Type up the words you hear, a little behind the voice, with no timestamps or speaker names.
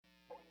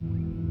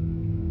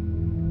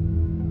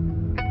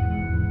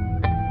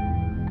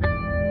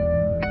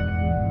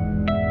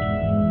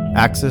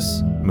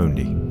Axis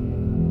Mundi.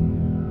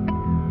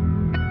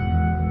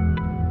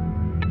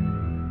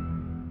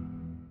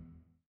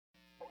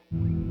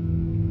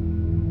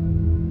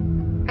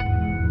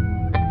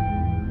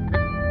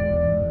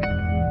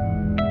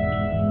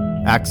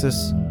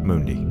 Axis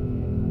Mundi.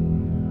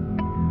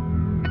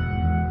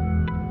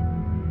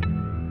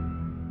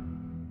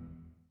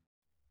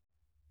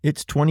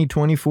 It's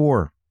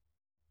 2024,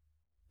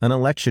 an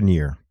election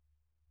year,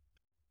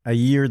 a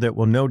year that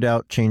will no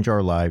doubt change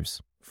our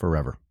lives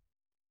forever.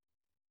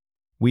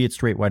 We at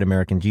Straight White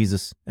American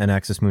Jesus and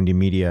Axis Mundi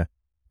Media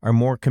are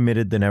more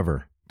committed than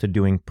ever to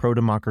doing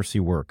pro-democracy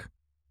work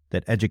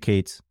that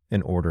educates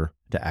in order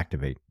to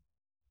activate.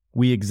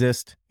 We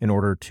exist in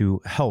order to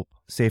help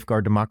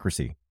safeguard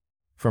democracy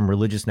from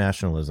religious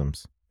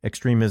nationalisms,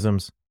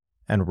 extremisms,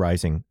 and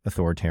rising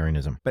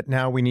authoritarianism. But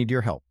now we need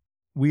your help.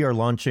 We are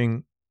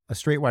launching a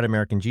Straight White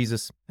American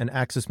Jesus and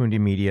Axis Mundi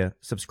Media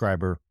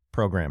subscriber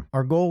program.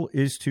 Our goal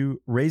is to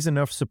raise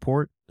enough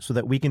support so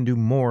that we can do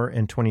more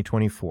in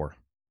 2024.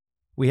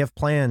 We have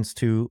plans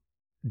to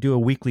do a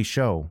weekly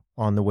show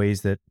on the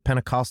ways that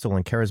Pentecostal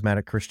and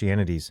charismatic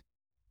Christianities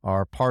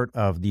are part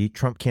of the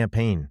Trump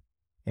campaign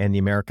and the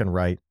American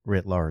right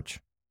writ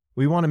large.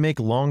 We want to make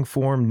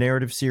long-form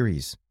narrative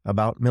series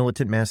about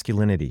militant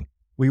masculinity.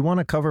 We want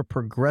to cover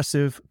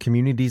progressive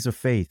communities of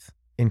faith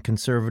in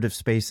conservative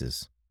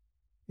spaces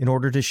in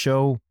order to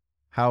show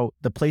how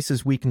the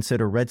places we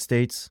consider red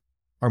states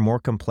are more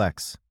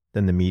complex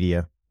than the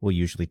media will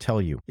usually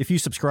tell you. If you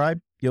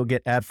subscribe, you'll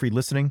get ad-free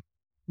listening.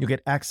 You'll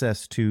get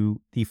access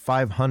to the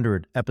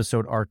 500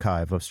 episode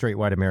archive of Straight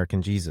White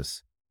American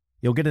Jesus.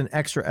 You'll get an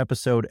extra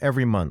episode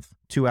every month,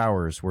 2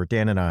 hours, where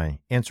Dan and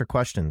I answer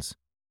questions.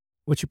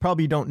 What you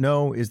probably don't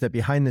know is that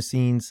behind the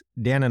scenes,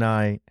 Dan and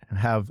I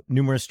have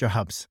numerous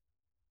jobs.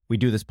 We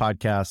do this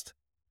podcast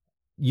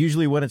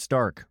usually when it's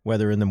dark,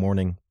 whether in the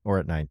morning or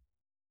at night.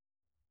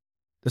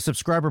 The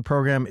subscriber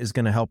program is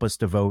going to help us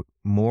devote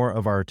more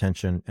of our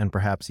attention and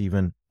perhaps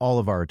even all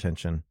of our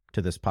attention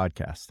to this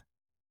podcast.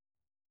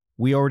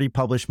 We already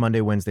publish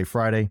Monday, Wednesday,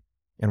 Friday,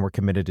 and we're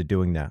committed to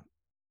doing that.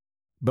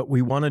 But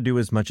we want to do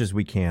as much as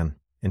we can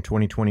in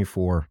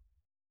 2024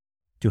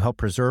 to help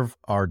preserve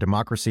our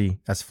democracy,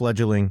 as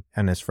fledgling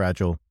and as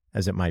fragile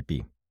as it might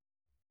be.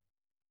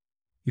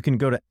 You can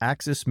go to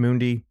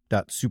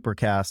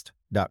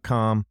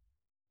axismundi.supercast.com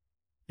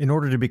in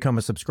order to become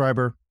a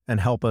subscriber and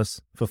help us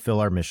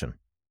fulfill our mission.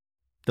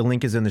 The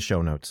link is in the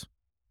show notes.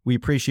 We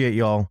appreciate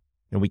y'all,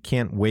 and we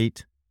can't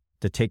wait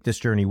to take this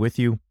journey with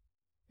you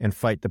and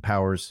fight the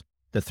powers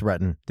that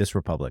threaten this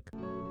republic.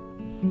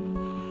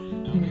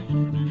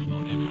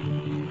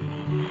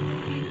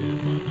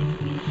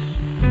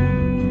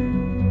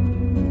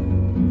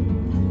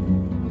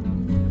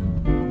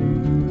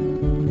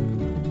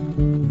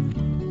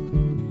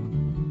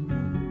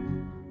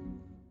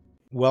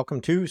 Welcome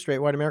to Straight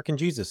White American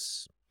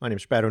Jesus. My name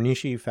is Brad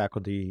Onishi,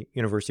 faculty,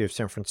 University of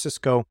San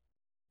Francisco.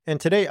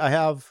 And today I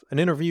have an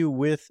interview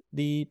with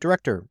the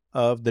director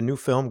of the new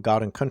film,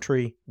 God and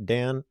Country,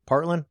 Dan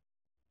Partland.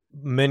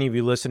 Many of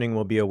you listening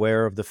will be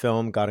aware of the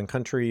film, God and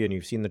Country, and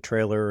you've seen the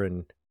trailer,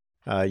 and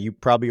you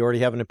probably already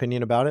have an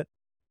opinion about it.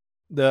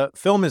 The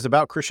film is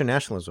about Christian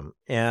nationalism,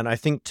 and I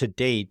think to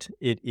date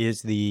it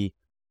is the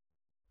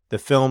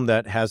film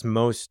that has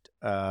most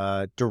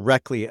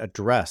directly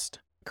addressed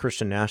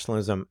Christian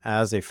nationalism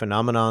as a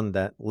phenomenon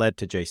that led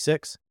to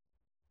J6,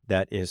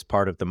 that is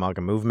part of the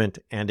MAGA movement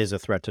and is a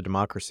threat to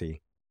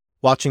democracy.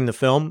 Watching the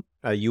film,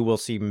 you will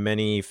see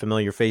many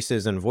familiar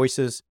faces and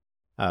voices,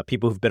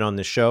 people who've been on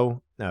the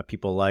show,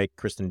 people like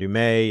Kristen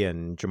Dumais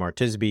and Jamar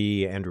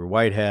Tisby, Andrew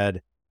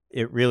Whitehead.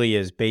 It really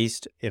is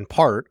based in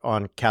part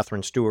on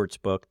Catherine Stewart's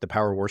book, The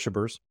Power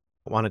Worshippers.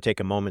 I want to take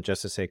a moment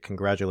just to say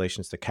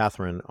congratulations to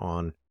Catherine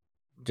on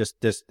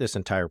just this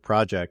entire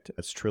project.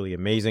 It's truly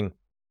amazing.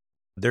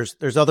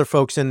 There's other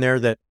folks in there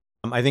that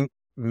I think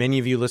many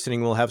of you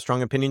listening will have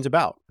strong opinions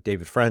about.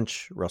 David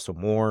French, Russell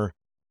Moore,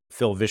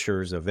 Phil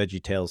Visscher's of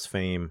VeggieTales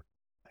fame,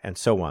 and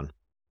so on.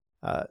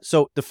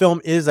 So the film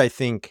is, I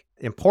think,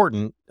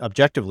 important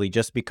objectively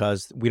just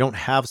because we don't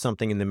have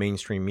something in the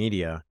mainstream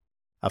media,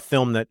 a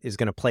film that is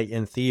going to play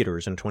in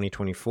theaters in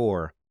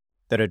 2024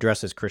 that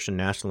addresses Christian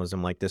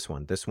nationalism like this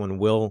one. This one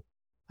will,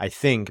 I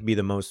think, be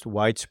the most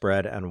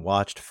widespread and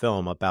watched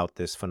film about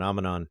this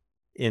phenomenon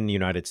in the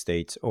United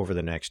States over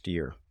the next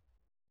year.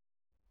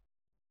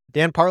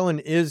 Dan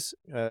Partland is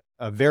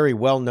a very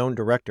well-known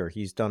director.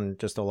 He's done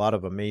just a lot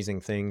of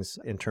amazing things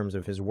in terms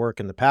of his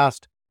work in the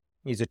past.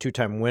 He's a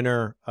 2-time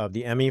winner of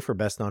the Emmy for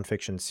Best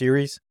Nonfiction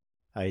Series.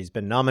 He's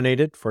been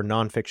nominated for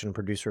Nonfiction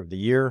Producer of the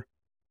Year.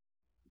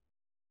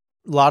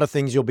 A lot of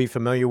things you'll be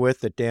familiar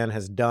with that Dan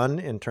has done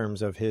in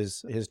terms of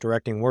his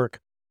directing work.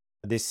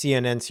 The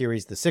CNN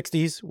series, The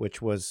 60s, which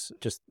was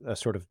just a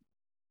sort of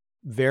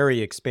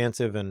very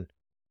expansive and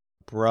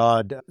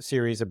broad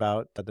series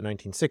about the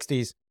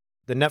 1960s.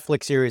 The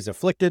Netflix series,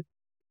 Afflicted.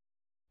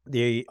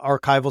 The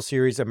archival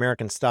series,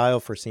 American Style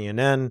for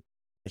CNN.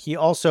 He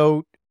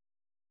also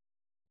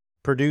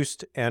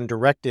produced and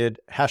directed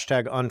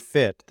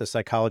 #Unfit, The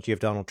Psychology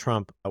of Donald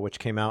Trump, which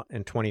came out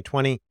in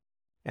 2020.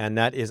 and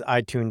that is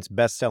iTunes'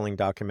 best-selling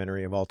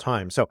documentary of all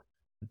time. So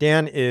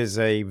Dan is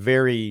a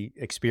very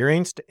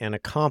experienced and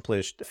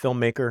accomplished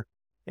filmmaker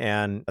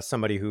and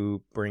somebody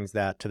who brings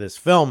that to this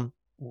film.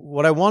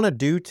 What I want to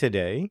do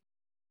today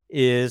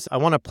is I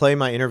want to play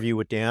my interview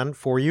with Dan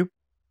for you.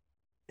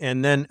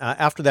 And then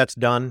after that's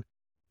done,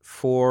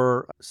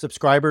 for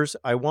subscribers,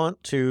 I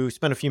want to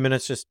spend a few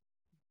minutes just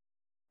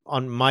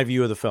on my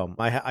view of the film.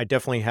 I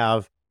definitely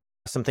have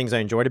some things I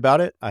enjoyed about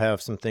it. I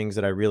have some things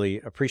that I really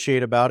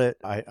appreciate about it.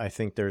 I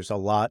think there's a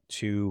lot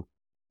to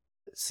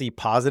see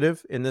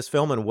positive in this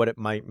film and what it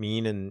might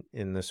mean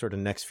in the sort of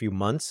next few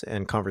months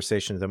and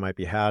conversations that might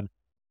be had.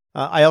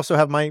 I also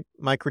have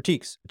my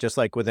critiques. Just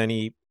like with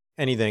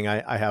anything,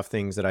 I have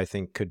things that I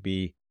think could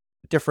be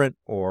different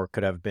or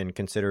could have been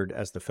considered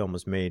as the film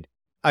was made.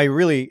 I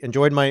really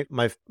enjoyed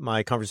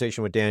my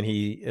conversation with Dan.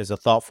 He is a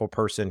thoughtful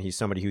person. He's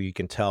somebody who you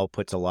can tell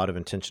puts a lot of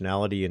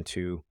intentionality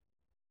into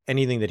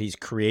anything that he's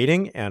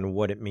creating and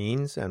what it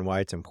means and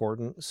why it's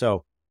important.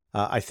 So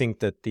I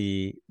think that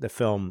the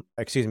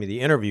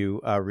interview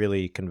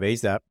really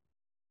conveys that.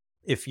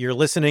 If you're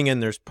listening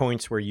and there's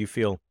points where you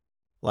feel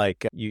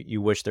like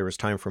you wish there was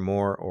time for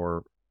more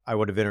or I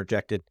would have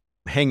interjected,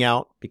 hang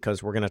out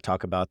because we're going to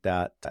talk about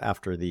that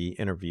after the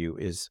interview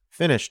is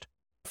finished.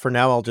 For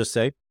now, I'll just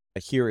say,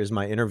 here is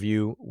my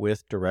interview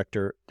with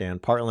director Dan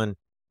Partland,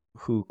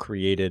 who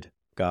created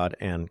God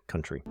and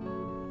Country.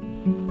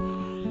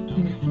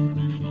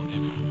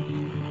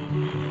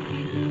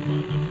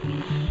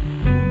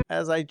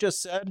 As I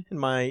just said in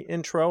my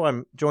intro,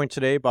 I'm joined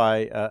today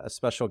by a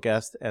special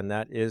guest, and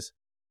that is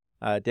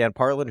Dan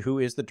Partland, who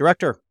is the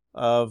director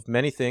of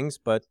many things,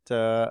 but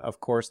of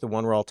course, the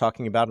one we're all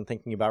talking about and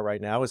thinking about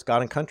right now is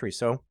God and Country.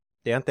 So,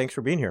 Dan, thanks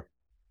for being here.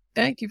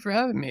 Thank you for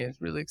having me. I'm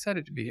really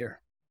excited to be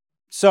here.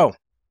 So,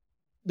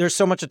 there's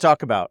so much to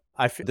talk about.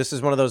 This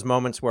is one of those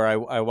moments where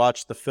I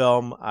watched the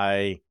film,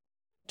 I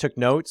took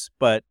notes,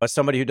 but as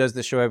somebody who does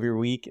this show every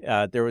week,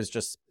 there was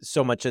just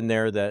so much in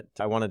there that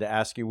I wanted to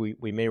ask you.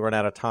 We may run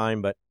out of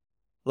time, but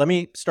let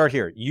me start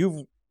here.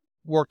 You've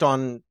worked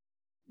on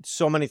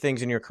so many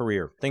things in your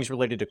career, things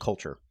related to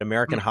culture,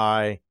 American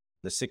High,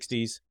 the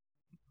 60s,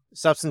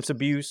 substance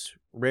abuse,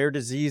 rare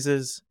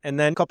diseases, and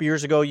then a couple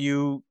years ago,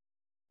 you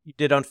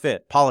did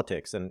Unfit,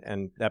 politics,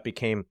 and that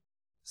became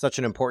such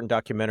an important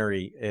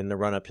documentary in the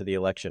run-up to the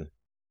election.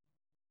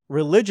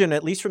 Religion,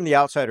 at least from the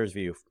outsider's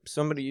view,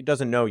 somebody who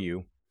doesn't know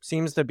you,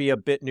 seems to be a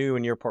bit new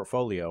in your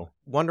portfolio.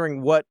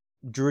 Wondering what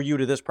drew you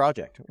to this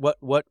project?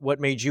 What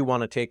made you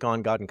want to take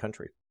on God and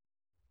Country?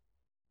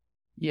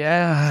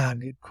 Yeah,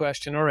 good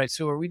question. All right,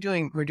 so we're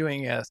doing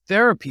a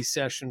therapy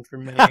session for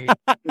me.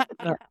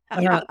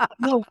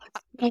 No.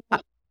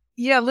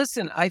 Yeah,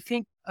 listen, I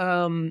think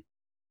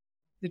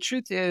the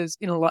truth is,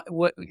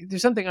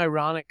 there's something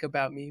ironic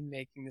about me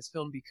making this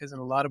film because in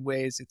a lot of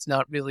ways it's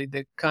not really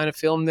the kind of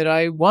film that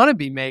I want to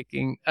be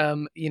making.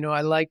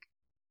 I like,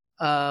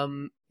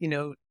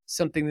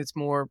 something that's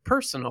more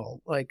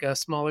personal, like a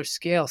smaller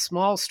scale,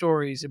 small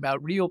stories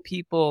about real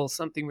people,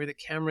 something where the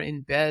camera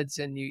embeds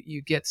and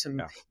you get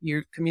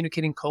you're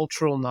communicating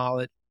cultural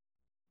knowledge.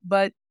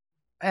 But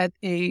at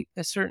a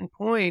certain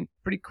point,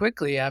 pretty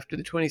quickly after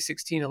the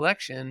 2016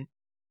 election,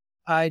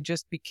 I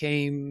just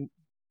became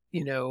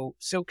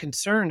so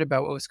concerned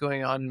about what was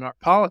going on in our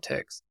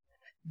politics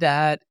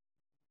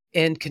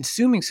and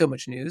consuming so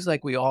much news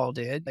like we all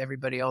did.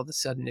 Everybody all of a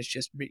sudden is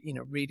just,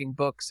 reading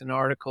books and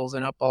articles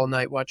and up all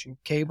night watching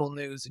cable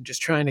news and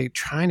just trying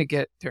to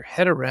get their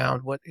head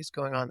around what is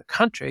going on in the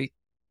country.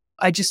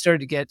 I just started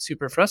to get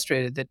super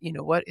frustrated that,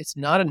 it's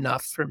not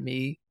enough for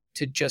me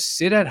to just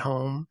sit at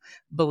home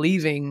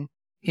believing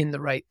in the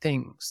right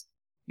things.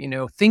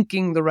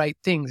 Thinking the right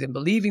things and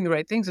believing the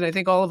right things. And I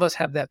think all of us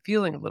have that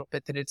feeling a little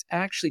bit that it's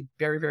actually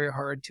very, very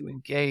hard to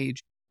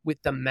engage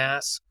with the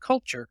mass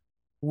culture.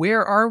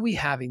 Where are we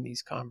having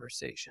these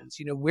conversations?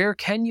 Where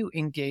can you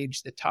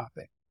engage the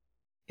topic?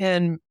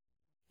 And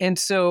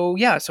so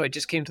I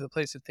just came to the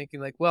place of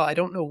thinking like, well, I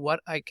don't know what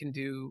I can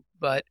do,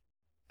 but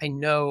I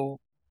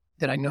know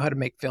that I know how to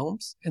make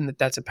films and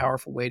that's a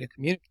powerful way to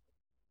communicate.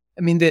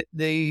 I mean,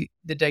 the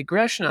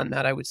digression on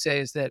that, I would say,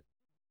 is that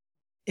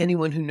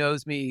anyone who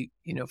knows me,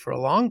 for a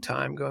long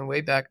time, going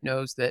way back,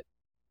 knows that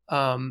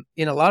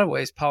in a lot of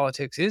ways,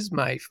 politics is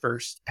my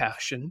first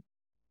passion.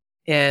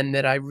 And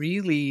that I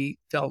really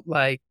felt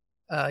like,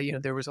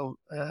 there was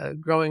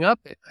growing up,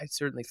 I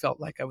certainly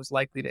felt like I was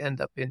likely to end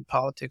up in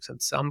politics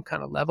on some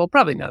kind of level,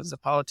 probably not as a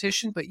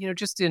politician, but,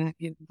 just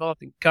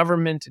involved in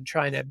government and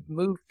trying to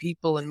move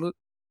people and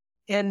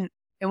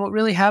what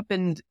really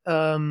happened,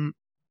 somewhere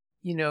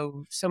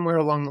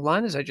along the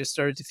line is I just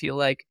started to feel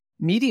like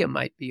media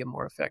might be a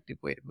more effective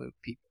way to move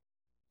people.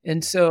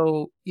 And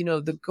so,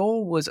 the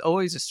goal was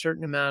always a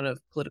certain amount of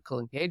political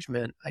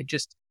engagement. I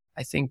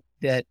think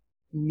that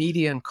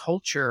media and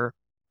culture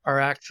are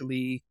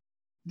actually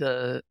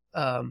the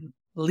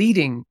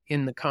leading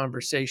in the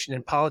conversation,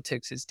 and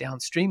politics is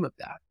downstream of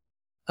that.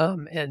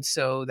 And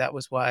so that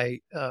was why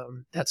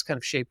that's kind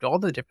of shaped all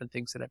the different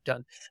things that I've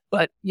done.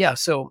 But yeah,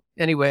 so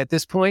anyway, at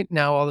this point,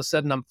 now all of a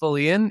sudden I'm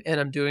fully in and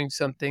I'm doing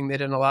something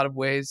that in a lot of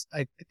ways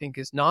I think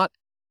is not,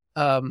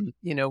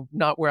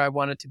 not where I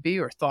wanted to be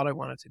or thought I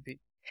wanted to be.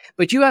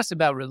 But you asked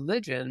about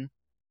religion.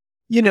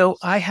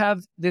 I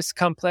have this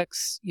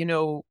complex,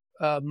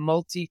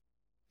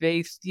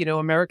 multi-faith,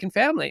 American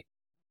family.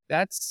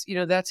 That's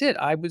it.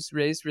 I was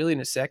raised really in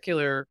a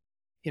secular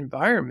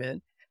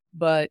environment,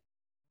 but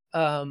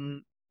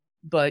um,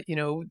 I'm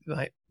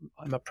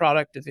a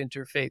product of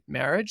interfaith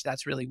marriage.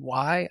 That's really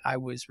why I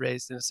was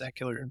raised in a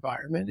secular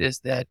environment, is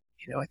that,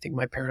 I think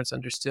my parents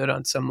understood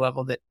on some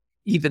level that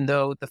even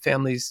though the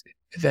families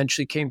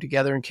eventually came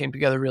together and came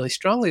together really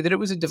strongly, that it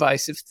was a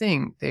divisive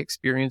thing. They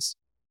experienced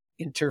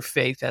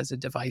interfaith as a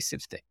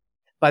divisive thing.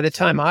 By the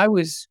time I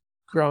was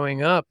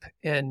growing up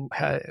and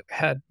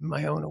had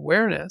my own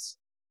awareness,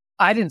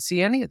 I didn't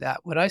see any of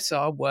that. What I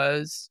saw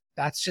was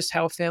that's just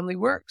how a family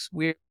works.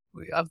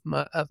 Of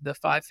the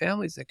 5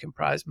 families that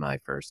comprise my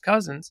first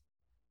cousins,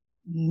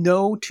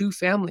 no 2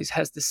 families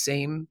has the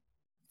same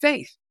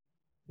faith.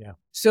 Yeah.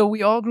 So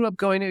we all grew up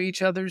going to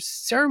each other's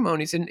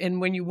ceremonies.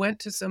 And when you went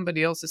to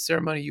somebody else's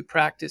ceremony, you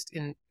practiced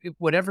in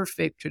whatever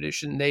faith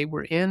tradition they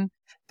were in.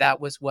 That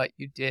was what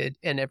you did.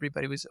 And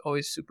everybody was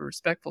always super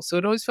respectful. So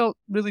it always felt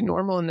really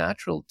normal and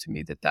natural to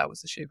me that was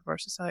the shape of our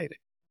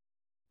society.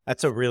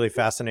 That's a really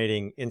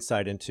fascinating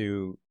insight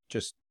into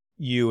just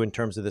you in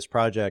terms of this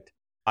project.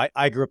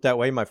 I grew up that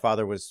way. My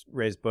father was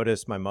raised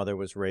Buddhist. My mother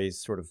was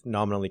raised sort of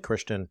nominally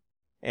Christian.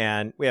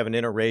 And we have an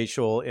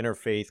interracial,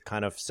 interfaith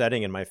kind of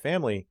setting in my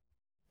family.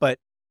 But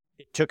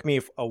it took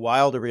me a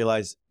while to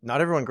realize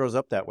not everyone grows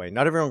up that way.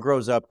 Not everyone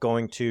grows up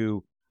going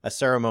to a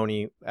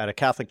ceremony at a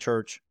Catholic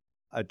church,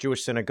 a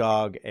Jewish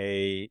synagogue,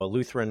 a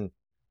Lutheran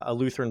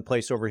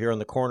place over here on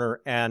the corner.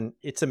 And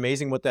it's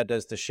amazing what that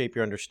does to shape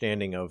your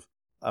understanding of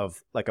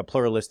like a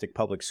pluralistic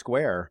public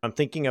square. I'm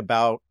thinking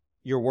about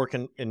your work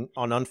on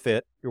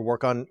Unfit, your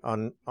work on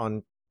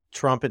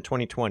Trump in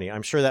 2020.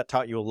 I'm sure that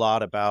taught you a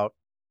lot about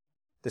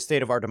the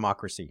state of our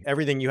democracy.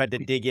 Everything you had to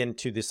dig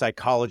into the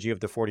psychology of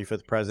the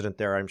 45th president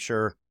there, I'm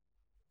sure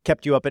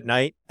kept you up at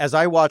night. As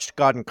I watched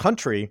God and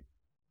Country,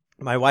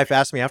 my wife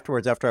asked me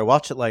afterwards, after I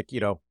watched it, like,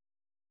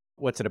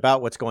 what's it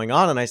about? What's going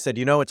on? And I said,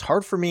 it's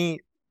hard for me.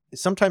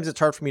 Sometimes it's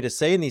hard for me to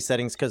say in these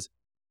settings because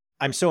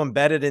I'm so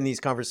embedded in these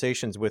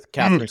conversations with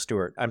Catherine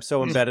Stewart. I'm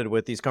so embedded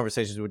with these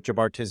conversations with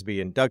Jabbar Tisby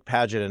and Doug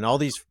Padgett and all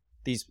these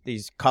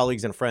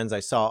colleagues and friends I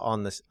saw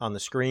on the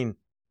screen.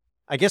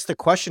 I guess the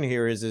question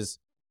here is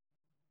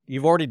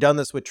you've already done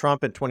this with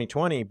Trump in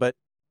 2020, but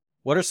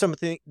what are some of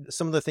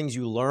the things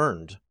you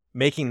learned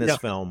making this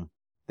film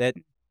that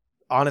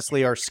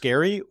honestly are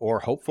scary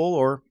or hopeful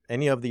or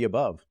any of the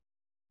above?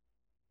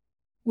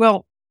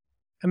 Well,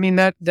 I mean,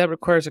 that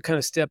requires a kind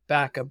of step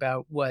back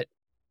about what,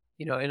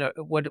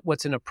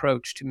 what's an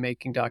approach to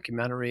making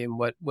documentary and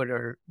what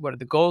are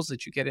the goals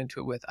that you get into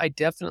it with. I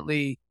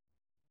definitely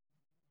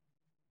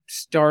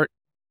start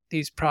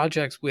these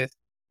projects with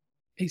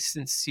a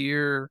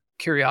sincere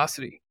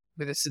curiosity,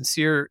 with a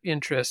sincere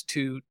interest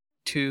to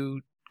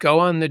go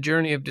on the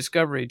journey of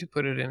discovery, to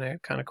put it in a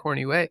kind of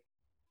corny way.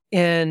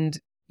 And,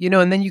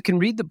 and then you can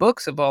read the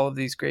books of all of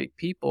these great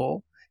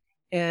people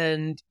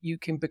and you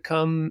can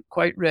become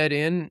quite read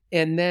in,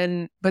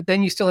 but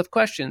then you still have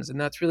questions. And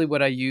that's really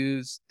what I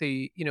use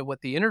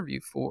what the interview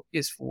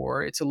is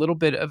for. It's a little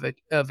bit of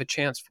a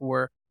chance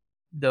for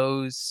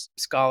those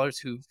scholars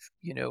who've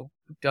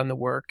done the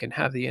work and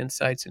have the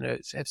insights and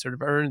have sort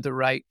of earned the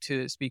right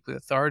to speak with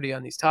authority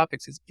on these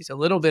topics. It's a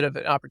little bit of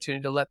an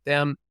opportunity to let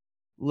them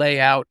lay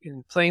out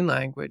in plain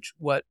language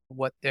what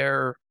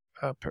their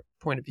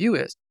point of view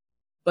is.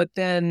 But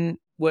then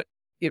what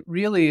it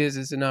really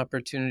is an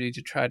opportunity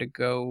to try to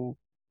go,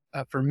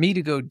 for me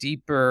to go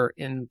deeper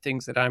in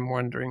things that I'm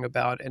wondering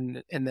about,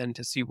 and then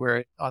to see where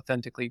it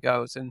authentically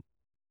goes. And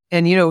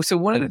so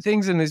one of the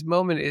things in this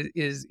moment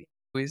is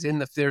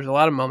there's a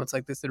lot of moments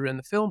like this that are in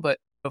the film, but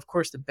of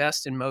course the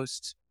best and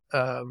most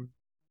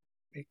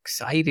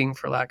exciting,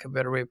 for lack of a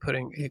better way of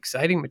putting,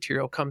 exciting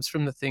material comes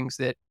from the things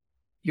that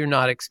you're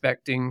not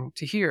expecting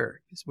to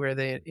hear. Is where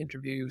the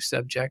interview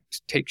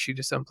subject takes you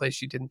to some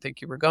place you didn't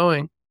think you were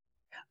going.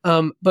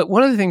 But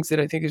one of the things that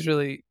I think is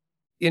really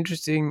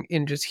interesting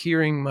in just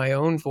hearing my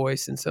own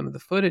voice in some of the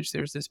footage,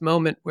 there's this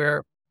moment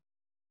where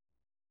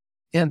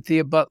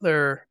Anthea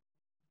Butler,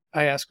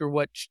 I ask her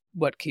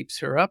what keeps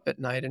her up at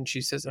night, and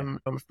she says, I'm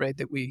afraid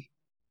that we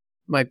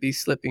might be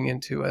slipping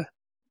into a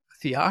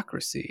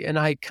theocracy. And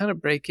I kind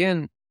of break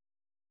in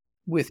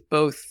with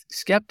both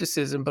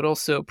skepticism, but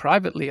also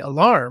privately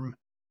alarm.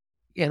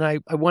 And I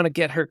want to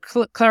get her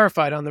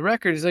clarified on the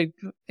record.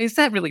 Is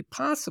that really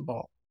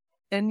possible?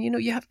 And,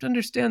 you have to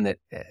understand that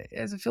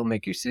as a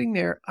filmmaker, you're sitting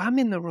there, I'm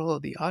in the role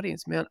of the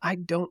audience, man. I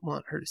don't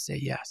want her to say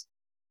yes.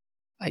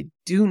 I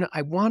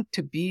want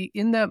to be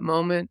in that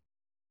moment.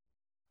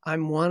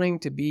 I'm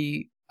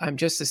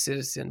just a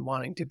citizen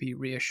wanting to be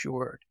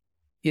reassured.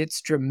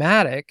 It's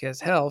dramatic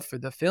as hell for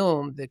the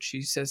film that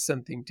she says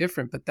something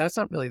different, but that's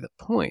not really the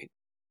point.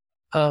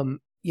 I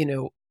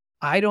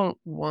don't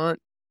want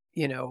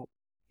you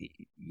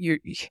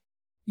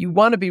you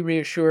want to be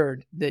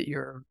reassured that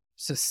your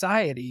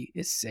society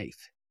is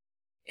safe.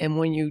 And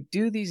when you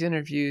do these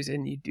interviews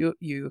and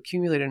you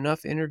accumulate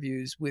enough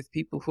interviews with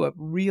people who have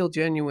real,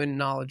 genuine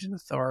knowledge and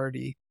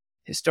authority,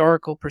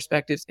 historical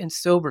perspectives, and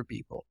sober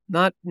people,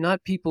 not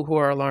people who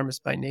are alarmists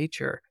by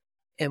nature,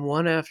 and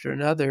one after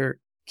another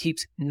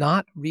keeps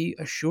not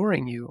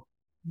reassuring you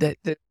that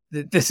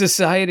the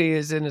society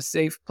is in a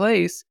safe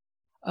place,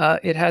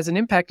 it has an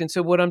impact. And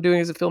so what I'm doing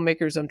as a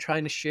filmmaker is I'm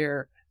trying to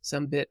share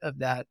some bit of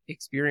that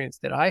experience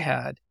that I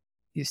had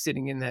is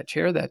sitting in that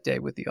chair that day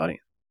with the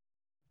audience.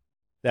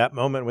 That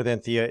moment with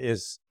Anthea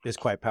is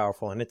quite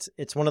powerful. And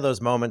it's one of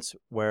those moments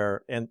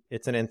where, and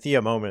it's an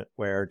Anthea moment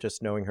where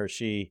just knowing her,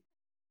 she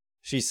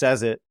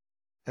says it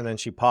and then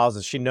she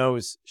pauses. She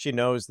knows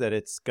that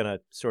it's going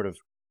to sort of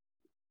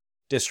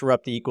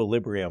disrupt the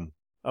equilibrium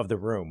of the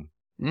room.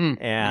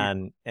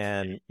 And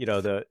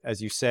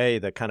as you say,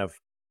 the kind of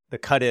the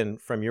cut in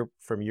from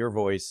your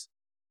voice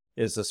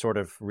is a sort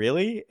of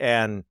really,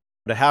 and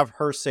to have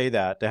her say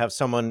that, to have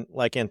someone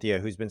like Anthea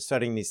who's been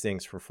studying these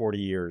things for 40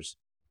 years,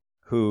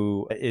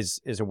 who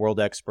is a world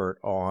expert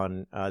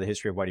on the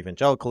history of white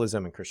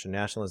evangelicalism and Christian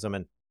nationalism,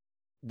 and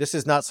this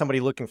is not somebody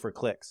looking for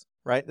clicks,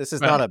 right? This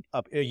is not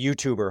a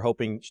YouTuber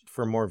hoping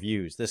for more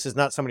views. This is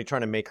not somebody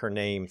trying to make her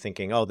name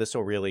thinking, oh, this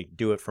will really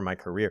do it for my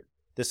career.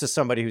 This is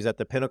somebody who's at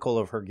the pinnacle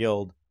of her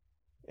guild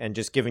and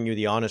just giving you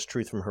the honest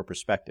truth from her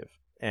perspective.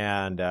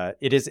 And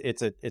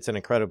it's an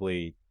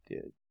incredibly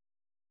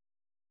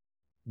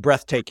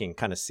breathtaking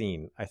kind of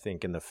scene, I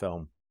think, in the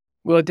film.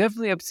 Well, it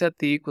definitely upset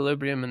the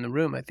equilibrium in the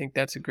room. I think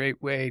that's a great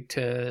way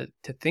to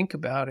think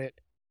about it.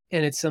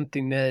 And it's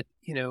something that,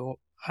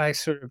 I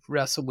sort of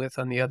wrestle with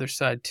on the other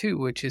side too,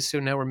 which is, so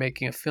now we're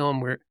making a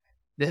film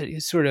that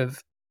is sort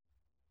of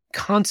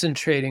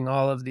concentrating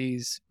all of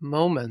these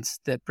moments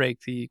that break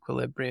the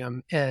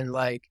equilibrium and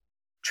like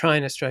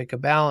trying to strike a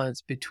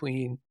balance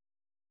between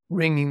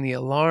ringing the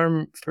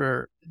alarm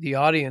for the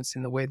audience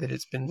in the way that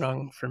it's been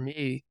rung for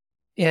me,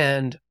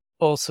 and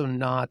also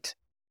not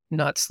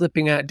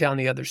slipping down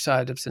the other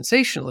side of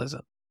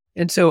sensationalism.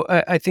 And so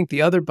I think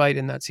the other bite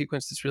in that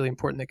sequence that's really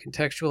important to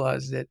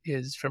contextualize it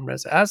is from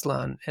Reza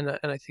Aslan. And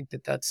I think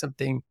that's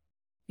something,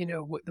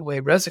 the way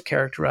Reza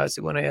characterized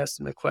it when I asked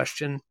him the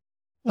question,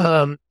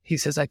 he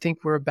says, I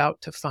think we're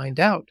about to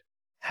find out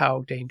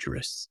how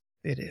dangerous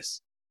it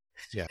is.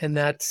 Yeah. And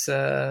that's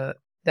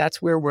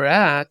where we're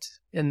at.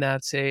 And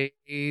that's a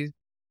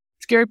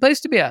scary place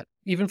to be at,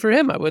 even for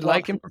him. I would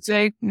like him to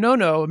say,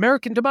 no,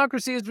 American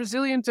democracy is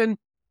resilient and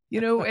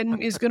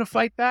is going to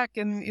fight back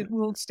and it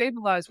will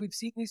stabilize. We've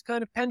seen these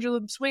kind of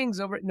pendulum swings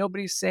over it.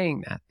 Nobody's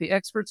saying that. The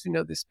experts who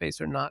know this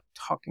space are not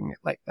talking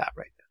like that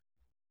right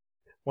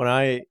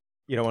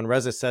now. When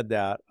Reza said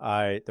that,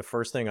 the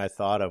first thing I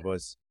thought of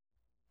was,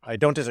 I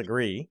don't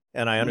disagree,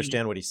 and I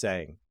understand what he's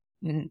saying.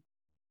 Mm-hmm.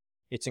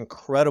 It's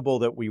incredible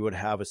that we would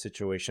have a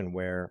situation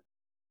where,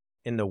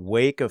 in the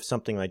wake of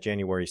something like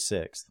January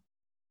 6th,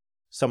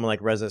 someone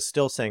like Reza is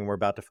still saying we're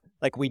about to,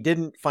 like, we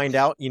didn't find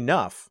out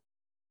enough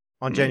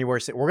on January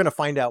 6th. We're going to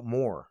find out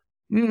more,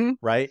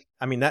 right?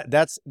 I mean,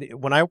 that's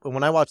when I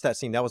watched that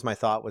scene, that was my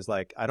thought, was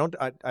like, I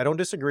don't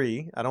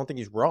disagree. I don't think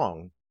he's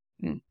wrong,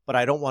 but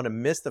I don't want to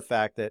miss the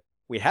fact that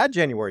we had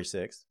January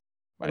 6th,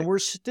 and we're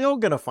still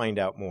going to find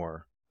out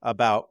more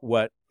about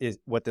what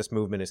this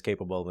movement is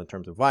capable of in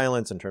terms of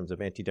violence, in terms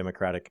of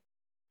anti-democratic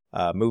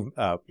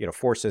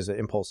forces,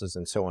 impulses,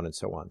 and so on and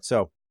so on.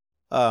 So,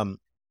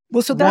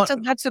 so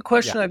that's a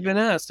question I've been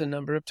asked a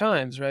number of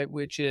times, right?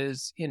 Which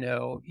is,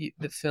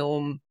 the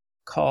film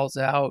calls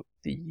out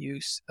the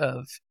use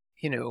of,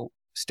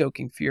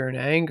 stoking fear and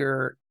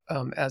anger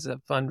as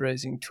a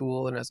fundraising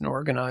tool and as an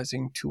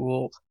organizing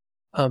tool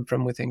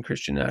from within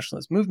Christian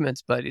nationalist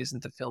movements, but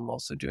isn't the film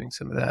also doing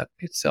some of that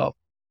itself?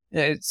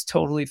 It's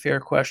totally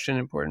fair question,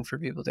 important for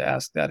people to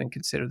ask that and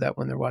consider that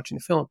when they're watching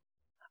the film.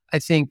 I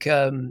think,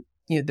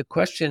 the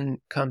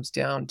question comes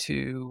down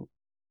to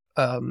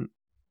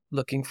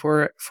looking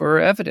for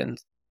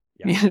evidence.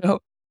 Yeah.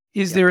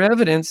 Is there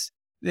evidence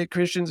that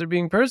Christians are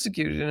being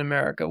persecuted in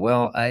America?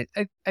 Well, I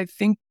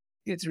think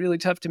it's really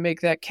tough to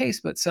make that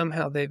case, but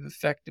somehow they've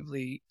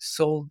effectively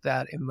sold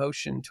that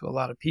emotion to a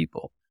lot of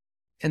people.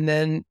 And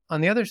then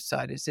on the other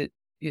side, is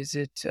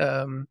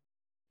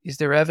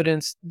there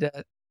evidence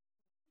that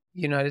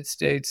the United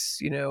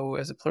States,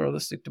 as a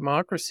pluralistic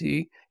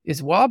democracy,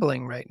 is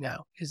wobbling right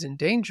now, is in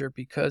danger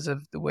because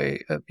of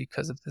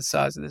the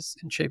size of this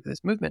and shape of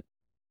this movement?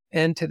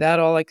 And to that,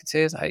 all I could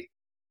say is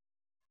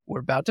we're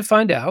about to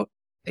find out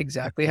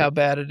exactly how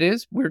bad it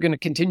is. We're going to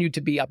continue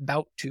to be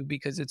about to,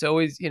 because it's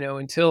always,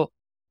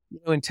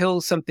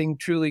 until something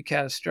truly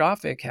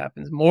catastrophic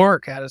happens, more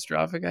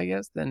catastrophic, I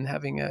guess, than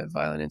having a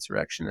violent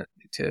insurrection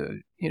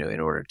in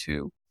order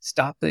to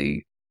stop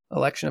the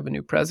election of a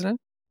new president.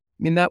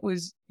 I mean,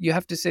 you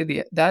have to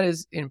say that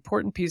is an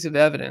important piece of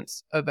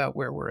evidence about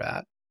where we're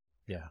at.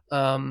 Yeah.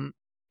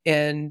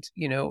 And,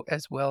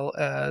 as well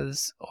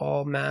as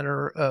all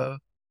manner of,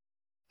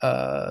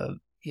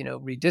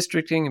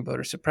 redistricting and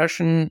voter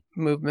suppression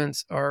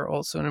movements are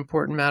also an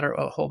important matter,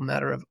 a whole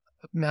matter of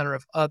manner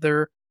of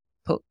other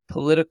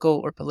political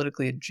or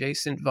politically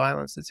adjacent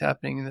violence that's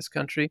happening in this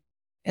country.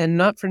 And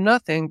not for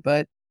nothing,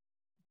 but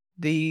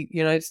the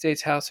United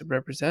States House of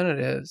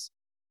Representatives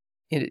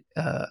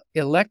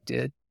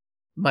elected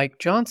Mike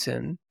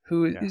Johnson,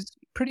 who is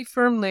pretty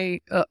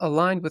firmly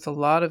aligned with a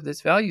lot of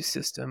this value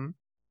system,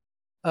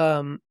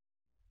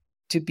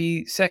 to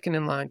be second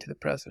in line to the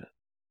president.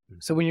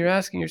 So when you're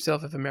asking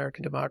yourself if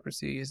American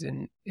democracy is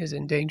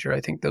in danger,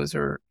 I think those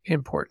are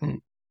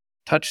important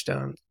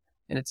touchstones.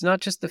 And it's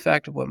not just the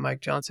fact of what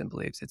Mike Johnson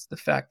believes, it's the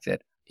fact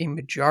that a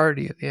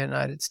majority of the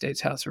United States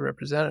House of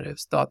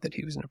Representatives thought that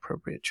he was an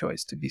appropriate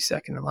choice to be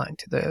second in line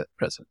to the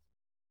president.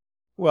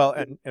 Well,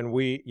 and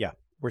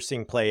we're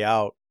seeing play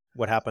out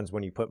what happens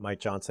when you put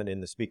Mike Johnson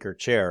in the speaker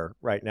chair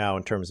right now,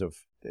 in terms of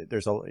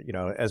there's a,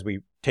 as we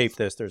tape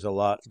this, there's a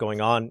lot going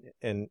on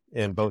in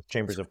both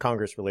chambers of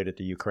Congress related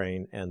to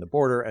Ukraine and the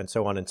border and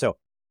so on. And so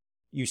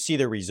you see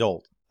the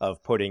result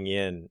of putting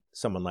in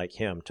someone like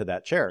him to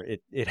that chair.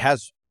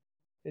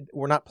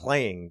 We're not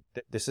playing.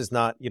 This is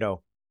not,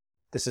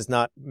 this is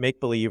not make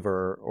believe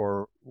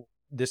or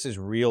this is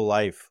real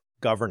life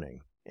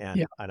governing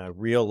and a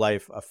real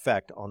life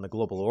effect on the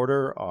global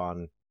order,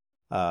 on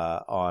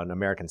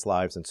Americans'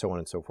 lives and so on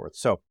and so forth.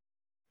 So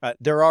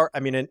there are,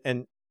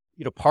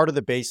 part of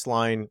the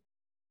baseline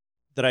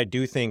that I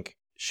do think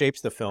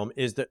shapes the film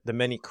is the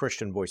many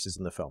Christian voices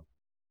in the film.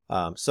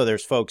 So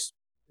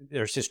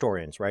there's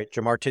historians, right?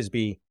 Jamar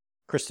Tisby,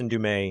 Kristen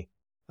Dumais,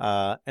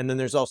 and then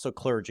there's also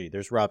clergy.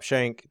 There's Rob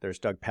Schenck, there's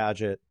Doug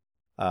Padgett.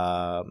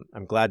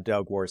 I'm glad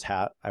Doug wore his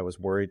hat. I was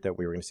worried that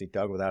we were going to see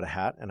Doug without a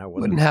hat, and I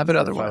wouldn't have it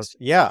otherwise.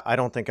 I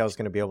don't think I was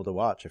going to be able to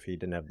watch if he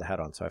didn't have the hat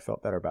on, so I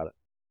felt better about it.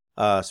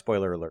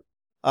 Spoiler alert.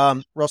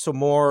 Russell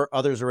Moore,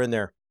 others are in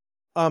there.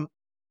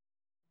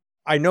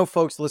 I know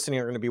folks listening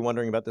are going to be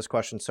wondering about this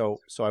question, so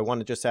I want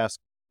to just ask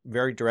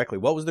very directly,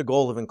 what was the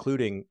goal of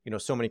including,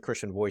 so many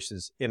Christian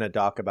voices in a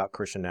doc about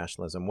Christian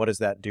nationalism? What does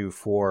that do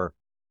for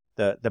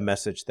the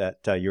message that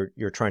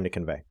you're trying to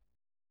convey?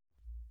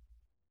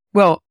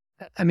 Well,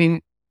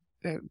 a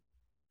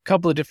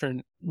couple of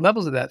different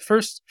levels of that.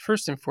 First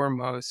and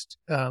foremost,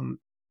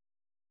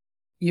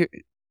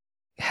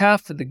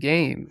 half of the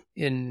game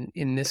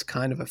in this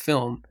kind of a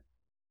film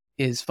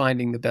is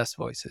finding the best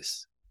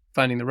voices,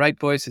 finding the right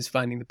voices,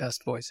 finding the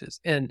best voices.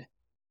 And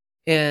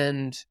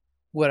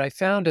what I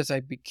found as I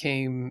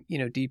became,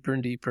 deeper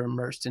and deeper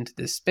immersed into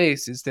this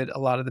space is that a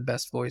lot of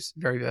the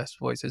very best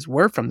voices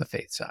were from the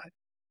faith side.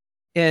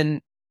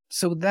 And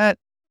so that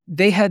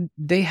they had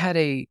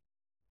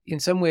in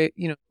some way,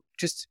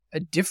 just a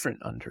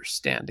different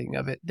understanding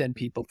of it than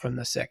people from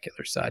the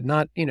secular side,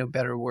 not,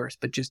 better or worse,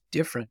 but just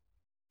different.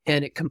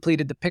 And it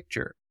completed the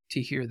picture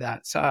to hear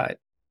that side.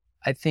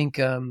 I think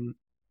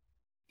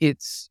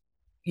it's,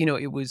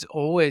 it was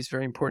always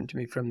very important to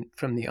me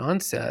from the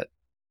onset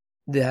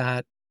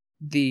that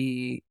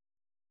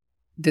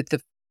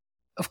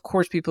of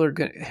course, people are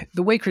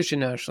the way Christian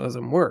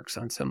nationalism works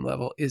on some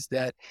level is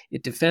that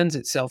it defends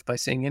itself by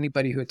saying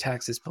anybody who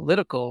attacks this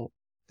political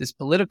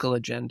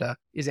agenda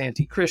is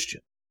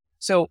anti-Christian.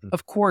 So,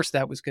 of course,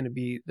 that was going to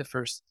be the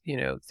first,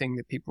 thing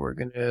that people were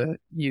going to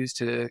use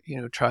to,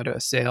 try to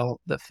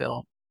assail the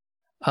film.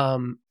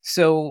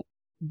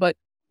 But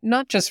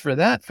not just for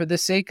that, for the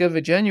sake of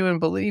a genuine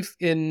belief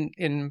in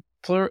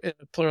a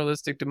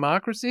pluralistic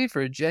democracy,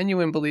 for a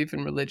genuine belief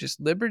in religious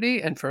liberty,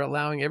 and for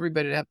allowing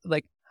everybody to have,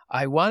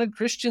 I wanted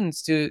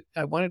Christians to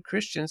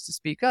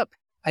speak up.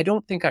 I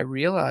don't think I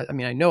realized,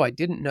 I know I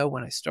didn't know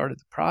when I started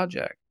the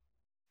project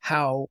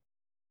how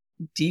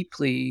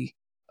deeply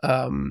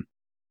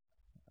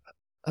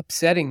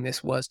upsetting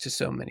this was to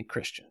so many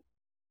Christians.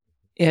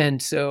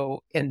 And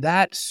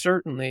that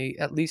certainly,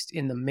 at least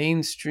in the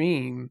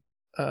mainstream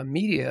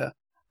media,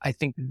 I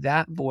think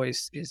that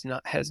voice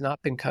has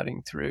not been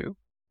cutting through.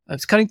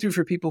 It's cutting through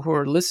for people who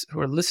are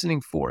listening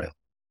for it.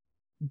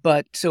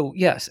 But so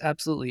yes,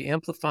 absolutely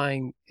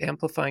amplifying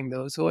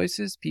those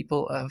voices,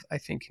 people of, I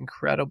think,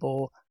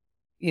 incredible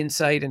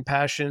insight and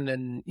passion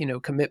and,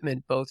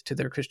 commitment both to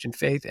their Christian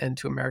faith and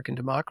to American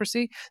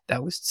democracy.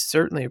 That was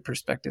certainly a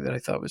perspective that I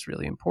thought was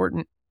really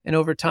important. And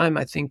over time,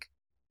 I think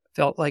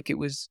felt like it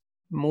was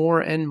more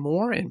and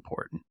more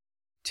important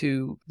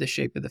to the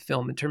shape of the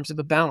film in terms of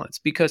a balance,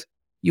 because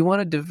you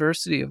want a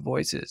diversity of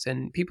voices,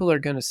 and people are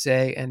going to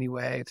say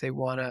anyway, if they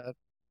want to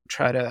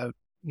try to,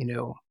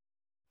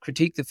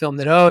 critique the film,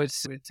 that,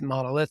 it's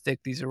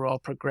monolithic. These are all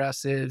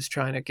progressives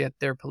trying to get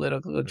their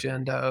political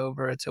agenda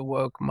over. It's a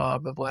woke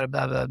mob of blah,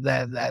 blah, blah,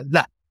 blah, blah,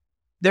 blah.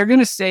 They're going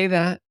to say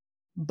that,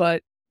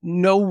 but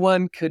no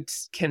one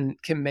can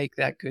make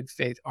that good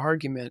faith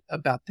argument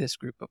about this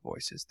group of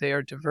voices. They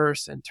are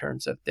diverse in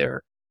terms of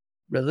their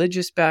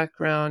religious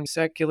background,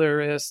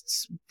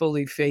 secularists,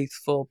 fully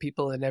faithful,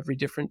 people in every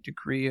different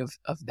degree of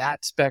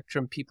that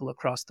spectrum, people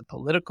across the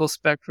political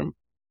spectrum,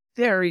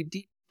 very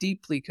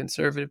deeply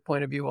conservative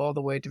point of view, all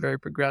the way to very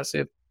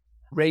progressive,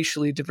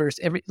 racially diverse.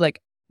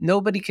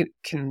 Nobody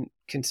can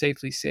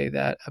safely say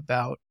that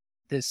about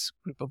this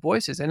group of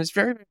voices. And it's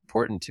very, very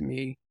important to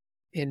me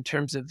in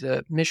terms of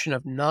the mission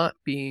of not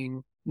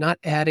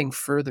adding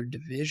further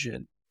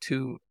division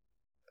to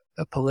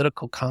a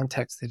political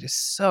context that is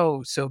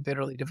so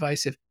bitterly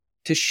divisive,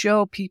 to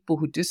show people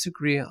who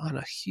disagree on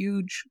a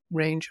huge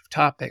range of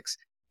topics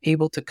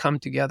able to come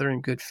together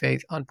in good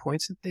faith on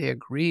points that they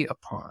agree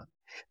upon,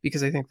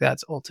 because I think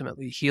that's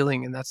ultimately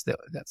healing, and that's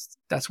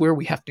where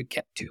we have to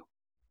get to.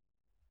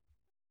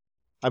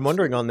 I'm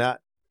wondering on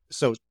that.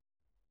 So,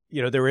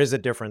 there is a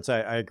difference.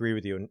 I agree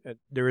with you. And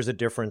there is a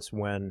difference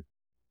when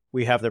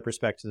we have the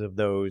perspectives of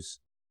those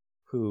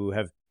who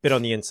have been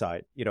on the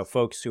inside,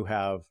 folks who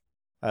have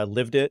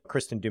lived it.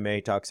 Kristen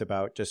Dumais talks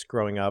about just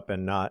growing up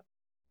and not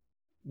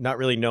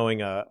really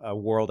knowing a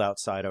world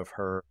outside of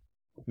her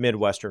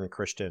Midwestern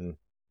Christian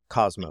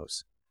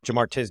cosmos.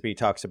 Jamar Tisby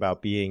talks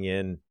about being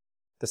in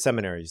the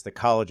seminaries, the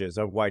colleges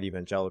of white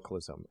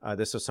evangelicalism.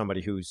 This was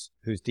somebody whose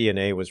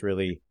DNA was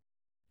really,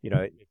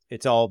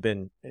 it's all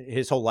been,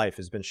 his whole life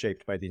has been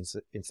shaped by these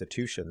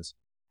institutions.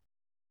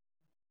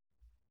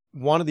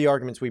 One of the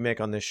arguments we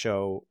make on this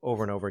show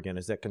over and over again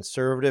is that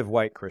conservative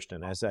white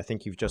Christian, as I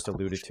think you've just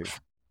alluded to,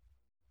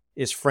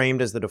 is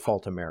framed as the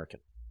default American,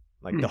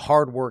 like the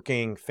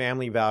hardworking,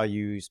 family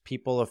values,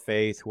 people of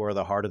faith who are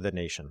the heart of the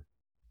nation.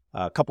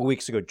 A couple of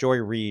weeks ago, Joy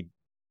Reid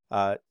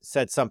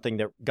said something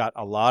that got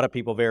a lot of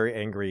people very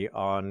angry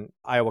on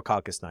Iowa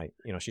caucus night.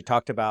 She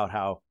talked about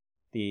how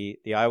the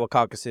Iowa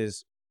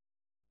caucuses,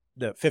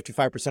 the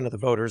 55% of the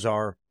voters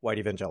are white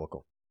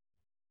evangelical.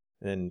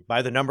 And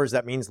by the numbers,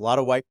 that means a lot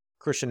of white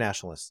Christian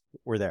nationalists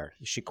were there.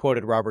 She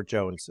quoted Robert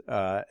Jones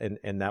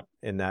in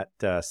that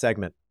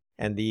segment.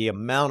 And the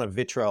amount of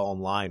vitriol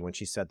online when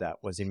she said that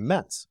was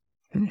immense.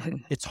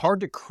 It's hard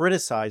to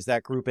criticize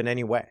that group in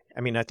any way. I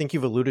mean, I think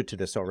you've alluded to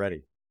this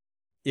already.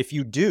 If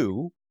you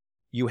do,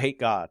 you hate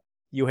God,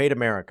 you hate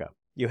America,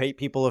 you hate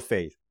people of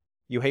faith,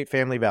 you hate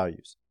family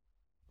values.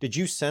 Did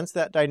you sense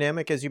that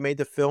dynamic as you made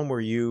the film?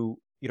 Were you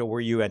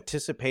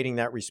anticipating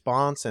that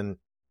response? And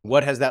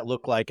what has that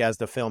looked like as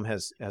the film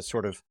has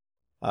sort of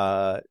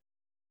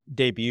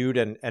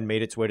debuted and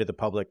made its way to the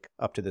public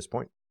up to this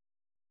point?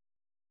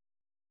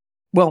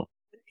 Well,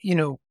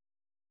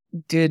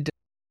 did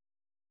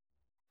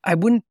I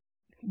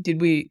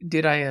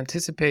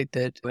anticipate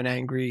that an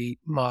angry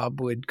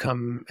mob would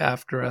come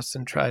after us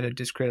and try to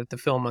discredit the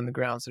film on the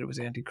grounds that it was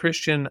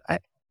anti-Christian?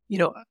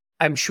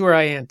 I'm sure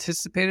I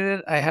anticipated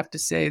it. I have to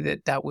say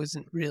that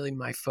wasn't really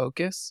my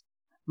focus.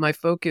 My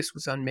focus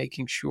was on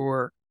making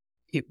sure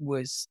it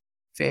was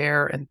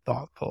fair and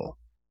thoughtful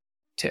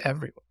to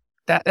everyone.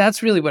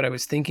 That's really what I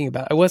was thinking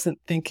about. I wasn't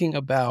thinking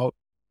about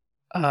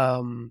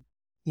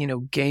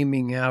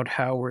gaming out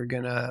how we're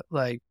gonna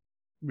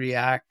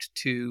react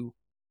to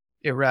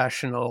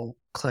irrational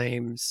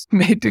claims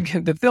made to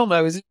get the film.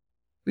 I was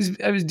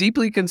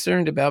deeply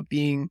concerned about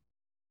being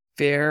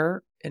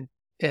fair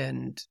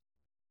and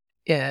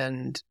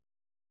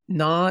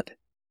not,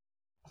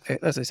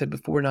 as I said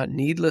before, not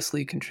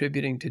needlessly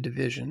contributing to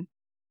division.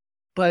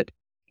 But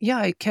yeah,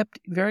 I kept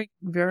very,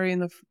 very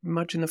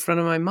much in the front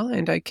of my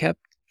mind. I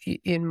kept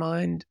in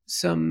mind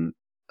some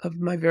of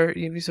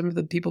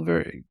the people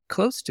very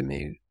closest to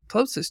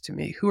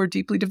me who are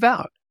deeply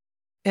devout.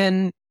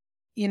 And,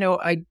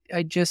 I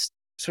just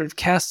sort of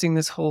casting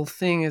this whole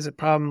thing as a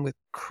problem with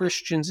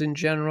Christians in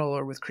general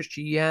or with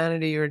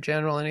Christianity or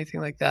general, anything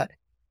like that,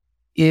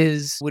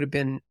 would have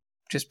been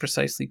just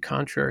precisely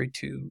contrary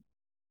to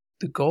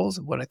the goals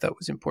of what I thought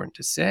was important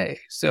to say.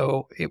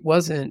 So it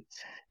wasn't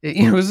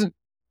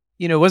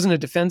a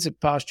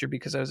defensive posture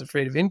because I was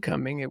afraid of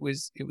incoming. It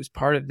was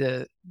part of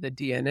the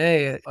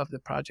DNA of the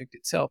project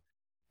itself.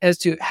 As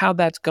to how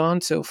that's gone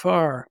so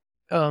far,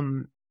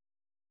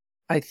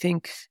 I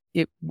think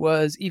it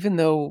was, even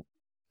though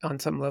on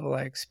some level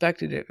I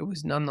expected it, it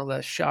was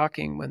nonetheless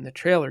shocking when the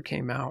trailer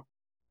came out,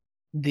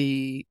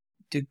 the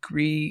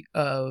degree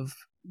of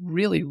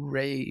really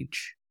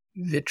rage,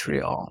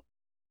 vitriol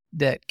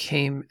that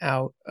came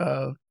out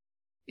of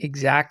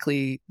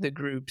exactly the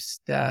groups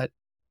that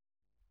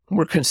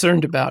we're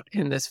concerned about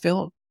in this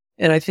film.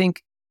 And I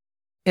think,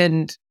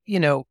 and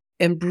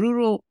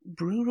brutal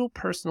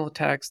personal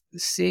attacks,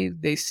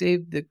 they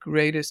saved the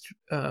greatest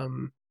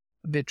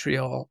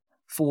vitriol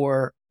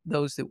for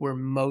those that were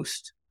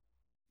most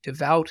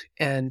devout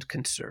and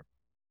conservative,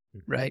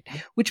 right?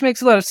 Which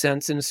makes a lot of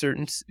sense in a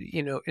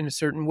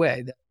certain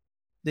way.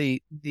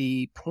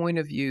 The point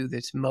of view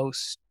that's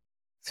most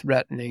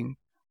threatening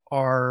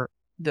are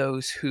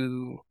those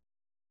who,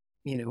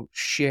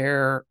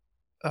 share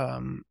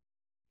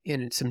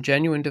in some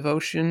genuine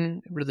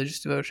devotion, religious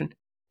devotion,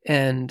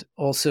 and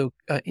also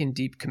in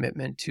deep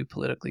commitment to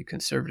politically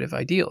conservative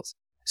ideals.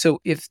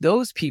 So if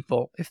those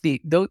people, if the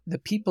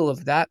people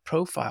of that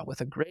profile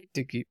with a great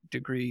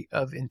degree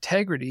of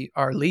integrity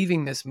are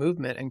leaving this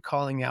movement and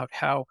calling out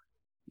how,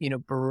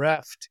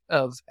 bereft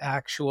of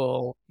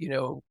actual,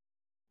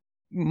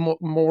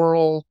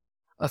 moral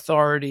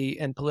authority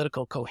and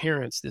political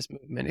coherence this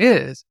movement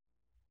is,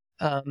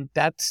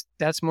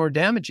 that's more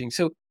damaging.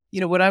 So,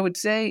 what I would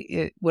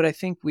say, what I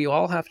think we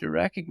all have to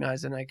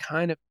recognize, and I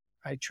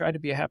try to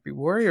be a happy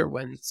warrior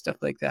when stuff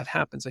like that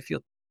happens. I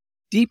feel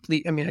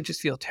deeply, I just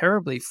feel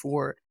terribly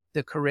for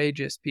the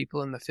courageous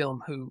people in the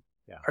film who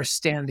are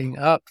standing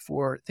up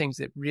for things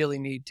that really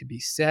need to be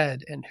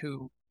said and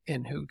who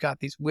got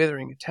these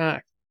withering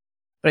attacks.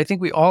 But I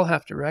think we all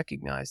have to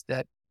recognize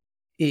that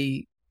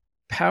a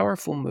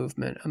powerful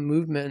movement, a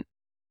movement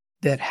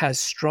that has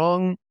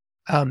strong,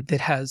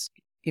 that has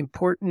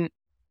important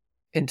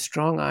and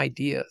strong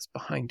ideas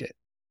behind it,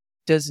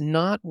 does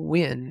not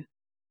win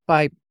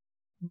by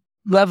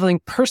leveling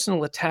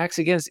personal attacks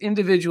against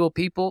individual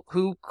people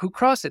who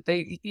cross it.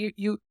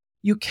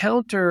 You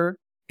counter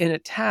an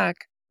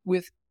attack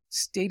with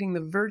stating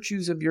the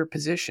virtues of your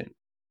position,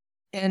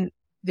 and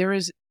there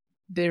is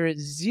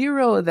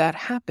zero of that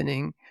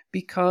happening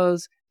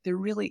because there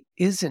really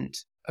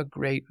isn't a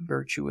great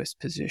virtuous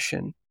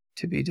position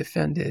to be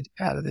defended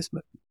out of this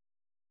movement.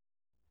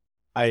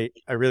 I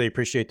really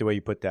appreciate the way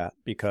you put that,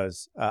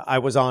 because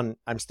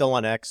I'm still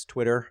on X,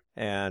 Twitter,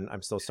 and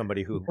I'm still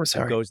somebody who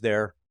goes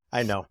there.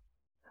 I know.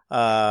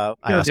 I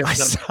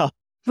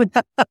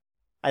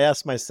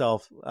asked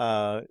myself,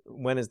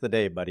 when is the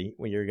day, buddy,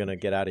 when you're going to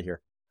get out of here?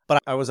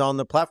 But I was on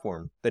the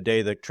platform the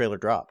day the trailer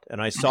dropped,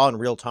 and I saw in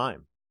real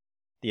time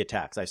the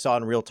attacks. I saw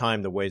in real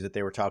time the ways that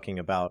they were talking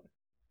about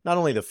not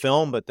only the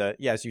film, but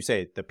as you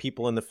say, the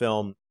people in the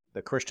film,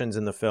 the Christians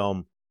in the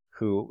film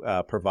who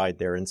provide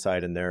their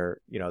insight and their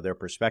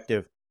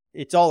perspective.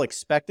 It's all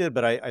expected,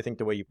 but I think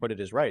the way you put it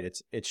is right.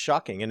 It's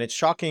shocking, and it's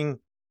shocking.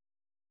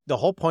 The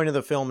whole point of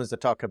the film is to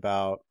talk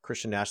about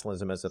Christian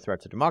nationalism as a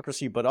threat to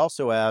democracy, but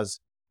also as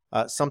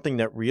something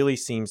that really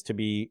seems to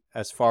be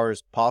as far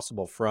as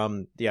possible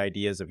from the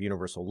ideas of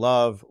universal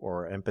love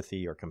or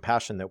empathy or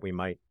compassion that we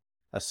might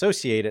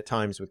associate at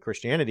times with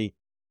Christianity.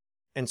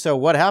 And so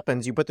what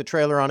happens, you put the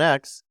trailer on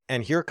X,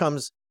 and here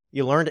comes,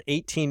 you learned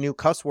 18 new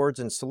cuss words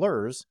and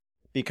slurs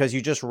because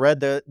you just read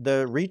the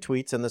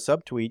retweets and the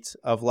subtweets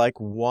of like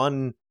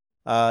one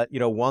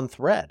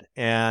thread.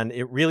 And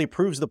it really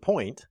proves the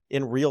point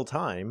in real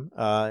time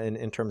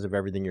in terms of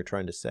everything you're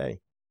trying to say.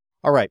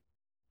 All right.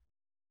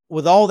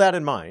 With all that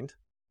in mind,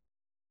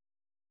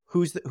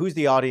 who's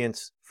the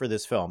audience for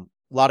this film?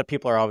 A lot of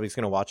people are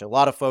obviously going to watch it. A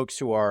lot of folks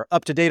who are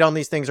up to date on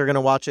these things are going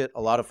to watch it.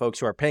 A lot of folks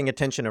who are paying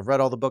attention, have read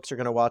all the books, are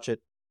going to watch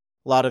it.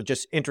 A lot of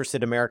just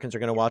interested Americans are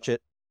going to watch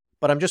it.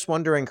 But I'm just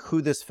wondering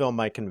who this film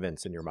might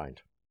convince in your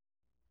mind.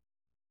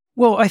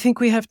 Well, I think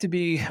we have to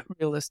be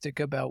realistic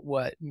about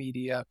what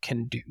media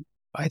can do.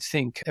 I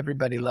think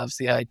everybody loves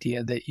the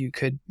idea that you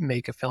could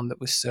make a film that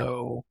was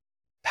so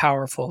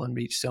powerful and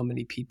reach so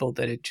many people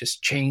that it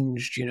just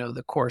changed,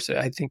 the course.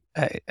 I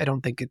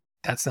don't think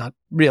that's not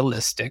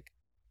realistic.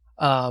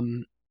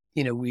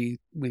 We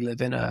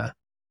live in a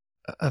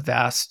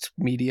vast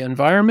media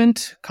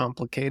environment,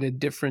 complicated,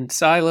 different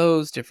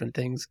silos, different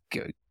things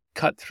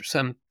cut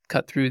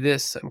through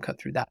this, some cut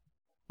through that.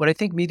 What I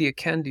think media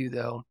can do,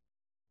 though,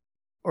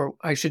 or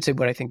I should say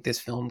what I think this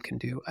film can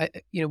do,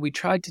 we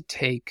tried to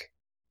take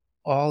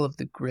all of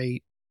the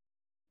great,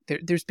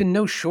 there's been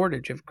no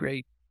shortage of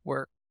great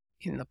work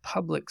in the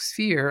public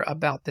sphere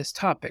about this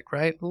topic,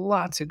 right?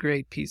 Lots of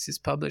great pieces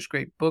published,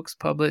 great books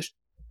published,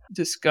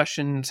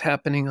 discussions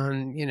happening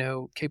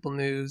on, cable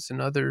news and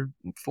other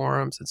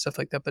forums and stuff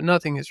like that, but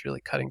nothing is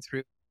really cutting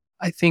through.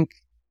 I think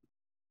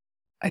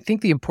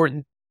the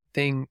important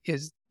thing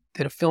is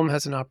that a film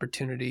has an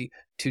opportunity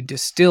to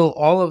distill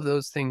all of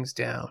those things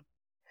down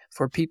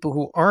for people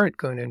who aren't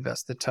going to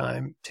invest the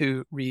time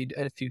to read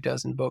a few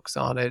dozen books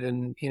on it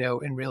and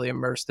really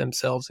immerse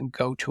themselves and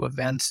go to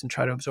events and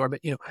try to absorb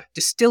it,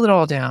 distill it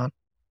all down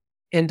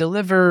and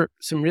deliver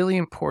some really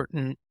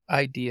important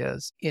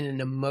ideas in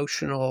an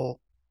emotional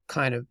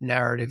kind of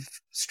narrative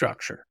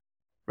structure,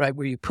 right?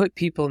 Where you put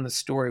people in the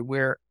story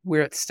where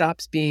it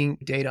stops being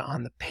data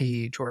on the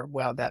page or,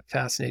 wow, that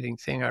fascinating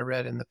thing I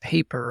read in the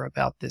paper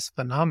about this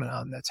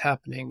phenomenon that's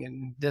happening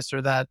in this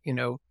or that,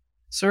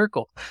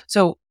 circle.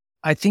 So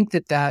I think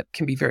that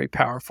can be very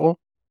powerful.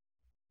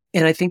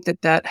 And I think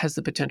that has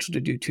the potential to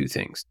do two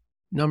things.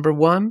 Number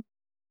one,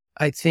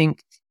 I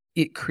think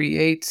it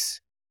creates,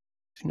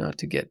 not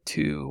to get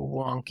too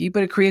wonky,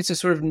 but it creates a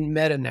sort of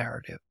meta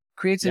narrative,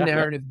 creates a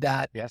narrative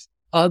that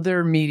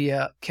other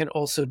media can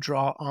also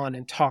draw on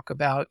and talk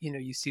about.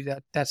 You see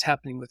that's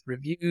happening with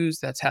reviews,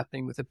 that's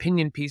happening with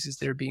opinion pieces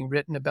that are being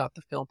written about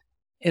the film.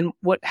 And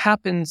what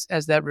happens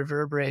as that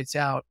reverberates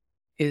out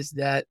is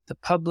that the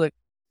public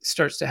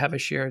starts to have a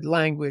shared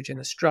language and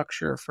a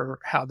structure for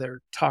how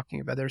they're talking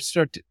about it. There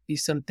start to be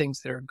some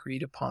things that are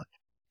agreed upon.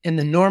 And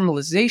the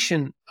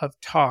normalization of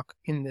talk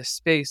in this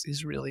space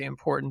is really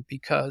important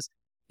because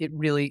it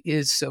really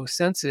is so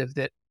sensitive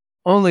that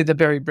only the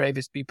very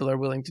bravest people are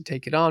willing to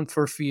take it on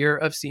for fear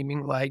of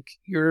seeming like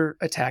you're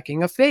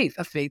attacking a faith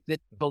that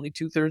only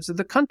 2/3 of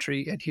the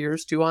country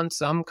adheres to on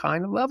some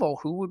kind of level.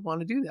 Who would want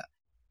to do that?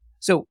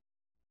 So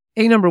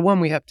number one,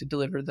 we have to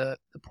deliver the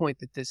point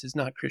that this is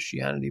not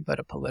Christianity, but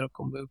a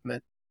political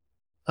movement,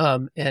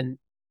 and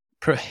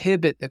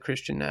prohibit the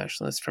Christian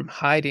nationalists from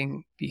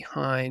hiding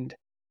behind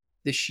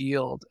the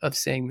shield of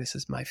saying, this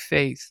is my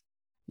faith.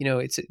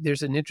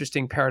 There's an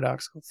interesting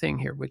paradoxical thing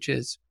here, which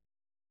is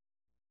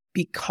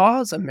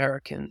because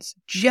Americans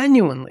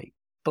genuinely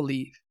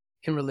believe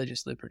in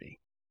religious liberty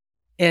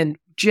and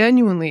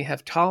genuinely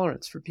have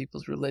tolerance for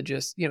people's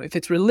religious, if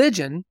it's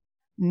religion,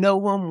 no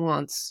one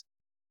wants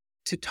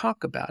to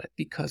talk about it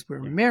because we're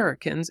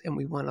Americans and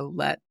we want to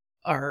let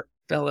our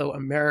fellow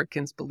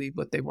Americans believe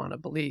what they want to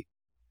believe.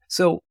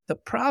 So the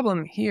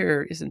problem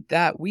here isn't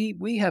that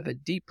we have a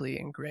deeply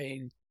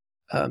ingrained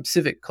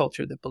civic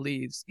culture that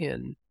believes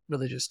in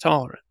religious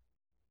tolerance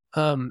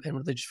and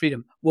religious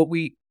freedom. What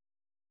we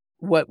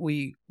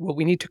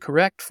need to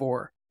correct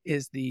for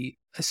is the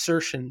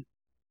assertion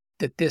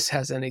that this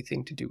has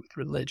anything to do with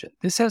religion.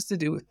 This has to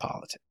do with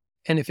politics.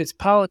 And if it's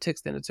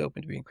politics, then it's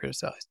open to being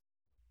criticized.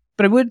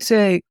 But I would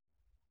say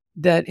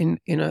that in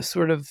a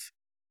sort of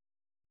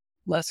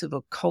less of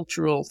a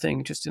cultural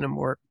thing, just in a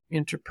more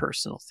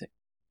interpersonal thing,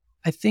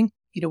 I think,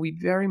 we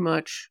very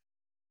much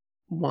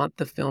want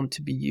the film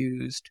to be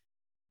used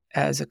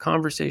as a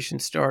conversation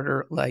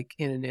starter, like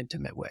in an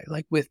intimate way,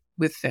 like with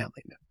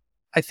family members.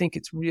 I think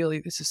it's really,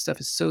 this stuff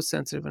is so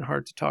sensitive and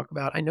hard to talk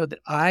about. I know that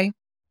I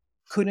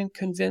couldn't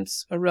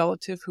convince a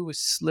relative who was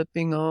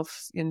slipping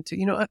off into,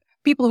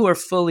 people who are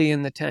fully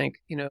in the tank,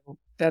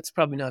 that's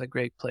probably not a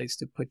great place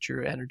to put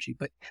your energy,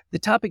 but the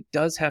topic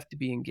does have to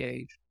be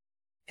engaged.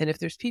 And if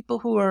there's people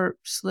who are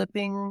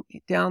slipping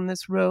down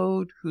this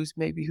road, who's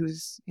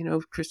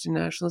Christian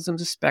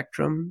nationalism's a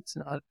spectrum. It's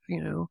not,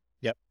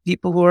 Yep.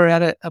 People who are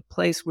at a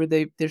place where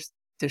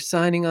they're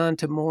signing on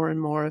to more and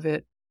more of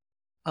it.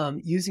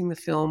 Using the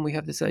film, we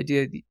have this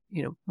idea,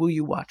 will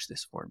you watch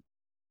this for me?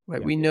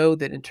 Right. Yeah. We know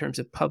that in terms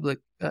of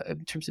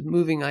in terms of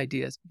moving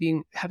ideas,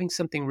 having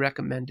something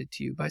recommended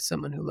to you by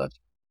someone who loves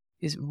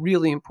you is a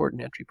really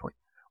important entry point.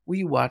 Will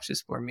you watch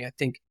this for me? I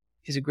think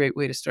is a great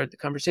way to start the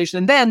conversation.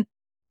 And then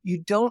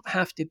you don't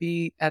have to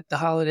be at the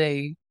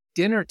holiday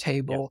dinner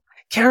table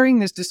carrying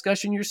this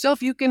discussion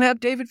yourself. You can have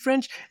David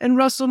French and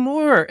Russell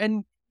Moore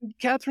and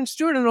Catherine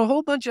Stewart and a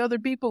whole bunch of other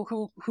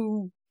people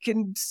who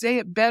can say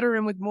it better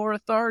and with more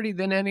authority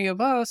than any of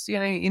us,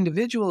 any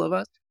individual of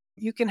us.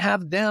 You can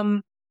have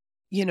them,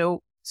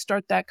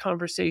 start that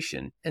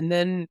conversation, and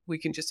then we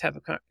can just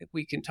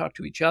we can talk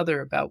to each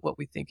other about what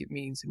we think it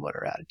means and what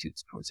our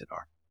attitudes towards it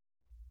are.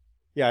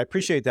 Yeah, I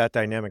appreciate that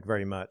dynamic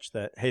very much.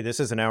 That, hey, this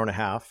is an hour and a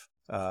half.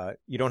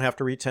 You don't have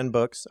to read 10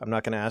 books. I'm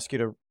not going to ask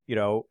you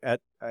to,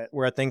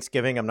 we're at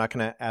Thanksgiving. I'm not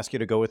going to ask you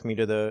to go with me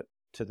to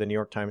the New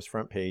York Times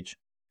front page.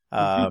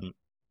 But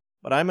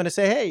I'm going to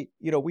say, hey,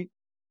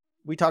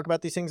 we talk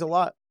about these things a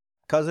lot.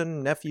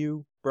 Cousin,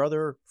 nephew,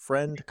 brother,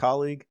 friend,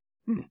 colleague.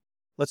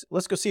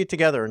 Let's go see it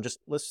together and just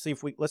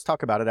let's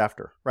talk about it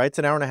after, right? It's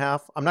an hour and a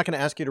half. I'm not going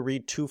to ask you to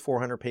read 2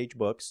 400-page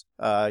books.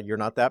 You're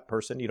not that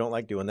person. You don't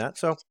like doing that.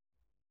 So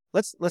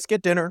let's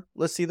get dinner.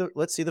 Let's see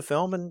the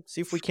film and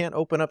see if we can't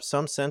open up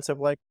some sense of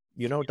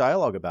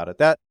dialogue about it.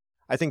 That,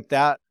 I think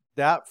that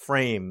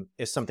frame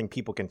is something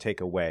people can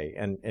take away,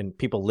 and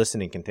people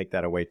listening can take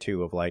that away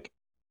too, of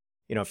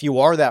if you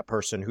are that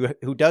person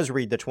who does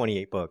read the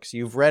 28 books,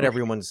 you've read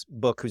everyone's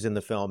book who's in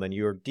the film, and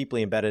you're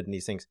deeply embedded in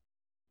these things,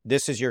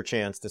 this is your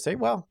chance to say,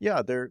 well,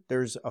 yeah,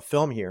 there's a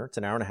film here. It's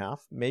an hour and a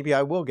half. Maybe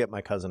I will get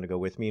my cousin to go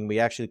with me, and we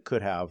actually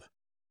could have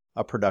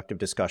a productive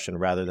discussion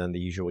rather than the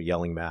usual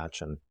yelling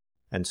match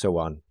and so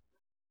on.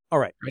 All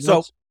right.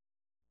 So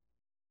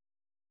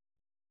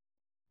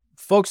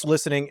folks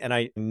listening, and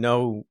I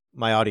know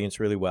my audience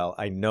really well,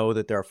 I know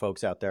that there are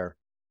folks out there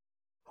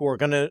who are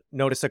going to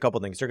notice a couple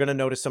things. They're going to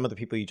notice some of the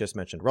people you just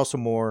mentioned, Russell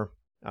Moore,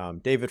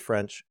 David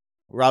French,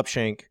 Rob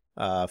Schenck,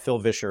 Phil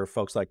Vischer,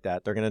 folks like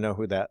that. They're going to know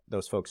who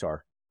those folks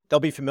are. They'll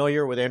be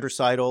familiar with Andrew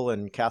Seidel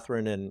and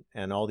Catherine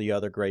and all the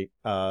other great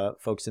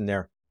folks in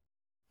there.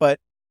 But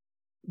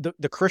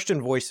the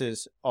Christian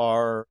voices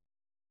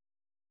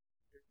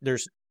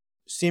there's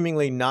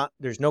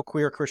no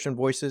queer Christian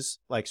voices,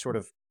 sort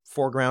of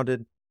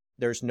foregrounded.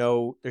 There's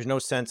no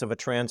sense of a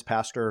trans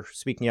pastor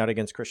speaking out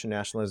against Christian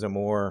nationalism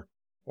or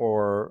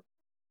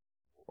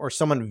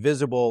someone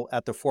visible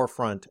at the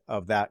forefront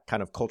of that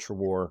kind of culture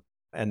war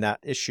and that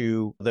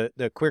issue.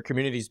 The queer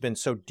community has been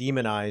so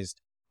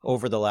demonized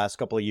over the last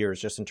couple of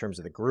years, just in terms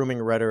of the grooming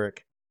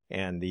rhetoric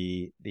and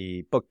the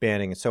book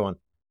banning and so on.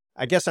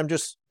 I guess I'm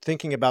just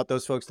thinking about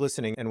those folks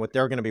listening, and what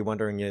they're going to be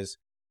wondering is,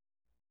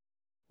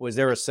 was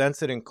there a sense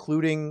that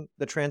including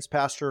the trans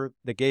pastor,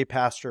 the gay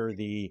pastor,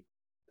 the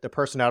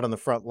person out on the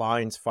front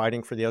lines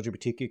fighting for the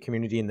LGBTQ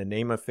community in the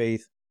name of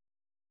faith,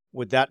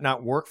 would that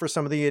not work for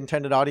some of the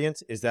intended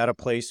audience? Is that a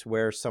place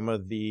where some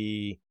of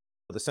the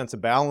sense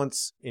of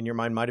balance in your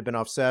mind might have been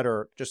offset,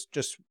 or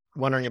just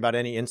wondering about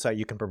any insight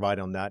you can provide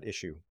on that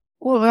issue?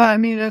 Well, I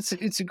mean,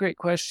 it's a great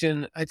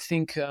question. I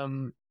think,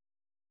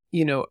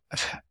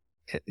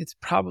 it's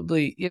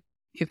probably,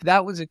 if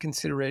that was a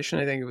consideration,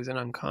 I think it was an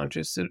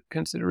unconscious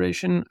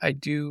consideration. I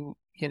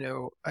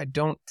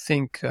don't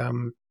think,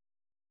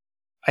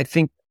 I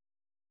think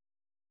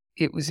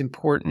it was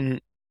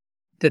important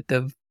that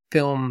the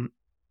film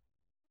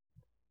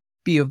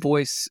be a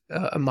voice,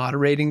 a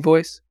moderating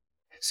voice.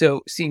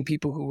 So seeing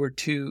people who were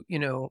too,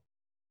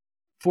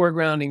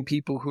 foregrounding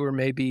people who are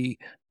maybe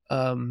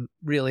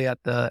really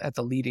at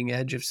the leading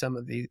edge of some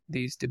of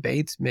these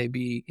debates,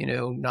 maybe,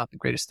 not the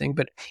greatest thing,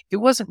 but that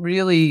wasn't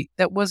really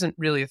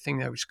a thing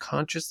that I was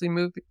consciously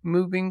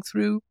moving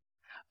through.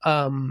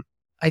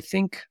 I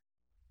think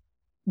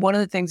one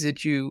of the things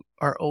that you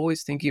are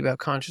always thinking about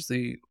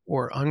consciously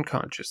or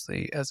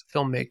unconsciously as a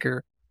filmmaker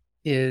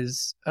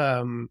is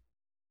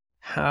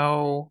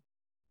how,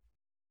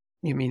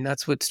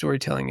 that's what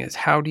storytelling is.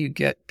 How do you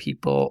get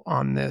people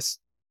on this?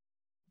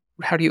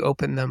 How do you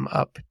open them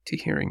up to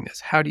hearing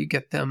this? How do you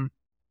get them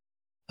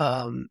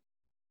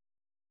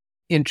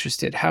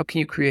interested? How can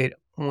you create a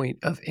point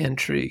of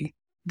entry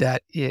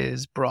that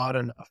is broad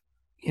enough,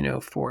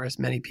 for as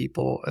many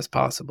people as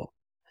possible?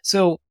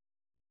 So,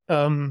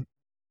 on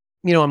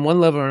one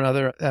level or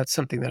another, that's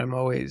something that I'm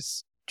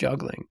always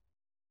juggling.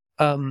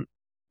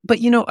 But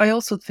I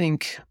also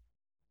think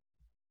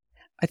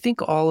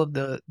all of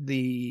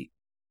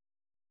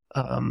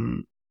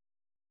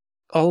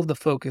all of the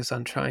focus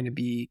on trying to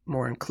be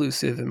more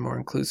inclusive and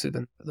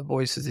the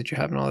voices that you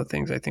have and all the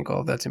things, I think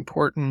all of that's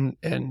important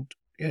and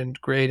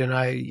great. And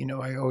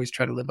I always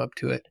try to live up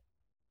to it.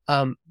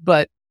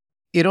 But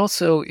it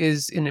also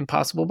is an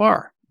impossible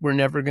bar. We're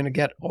never going to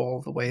get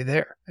all the way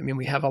there. I mean,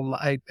 we have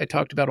I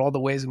talked about all the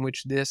ways in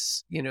which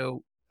this,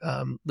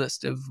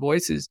 list of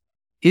voices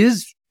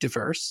is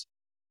diverse,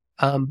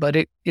 but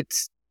it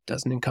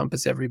doesn't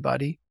encompass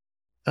everybody.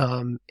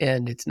 And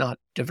it's not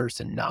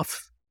diverse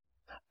enough.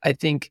 I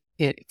think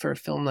for a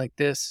film like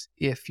this,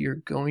 if you're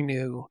going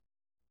to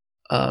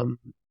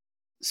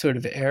sort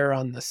of err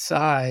on the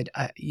side,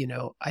 I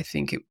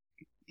think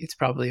it's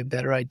probably a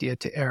better idea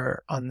to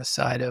err on the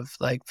side of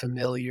like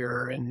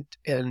familiar and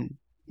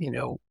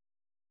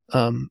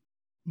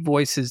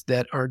voices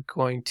that are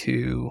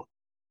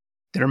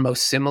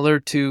most similar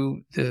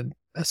to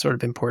a sort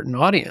of important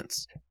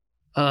audience.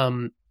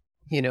 But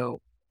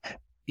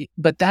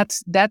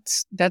that's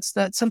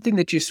something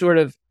that you sort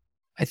of,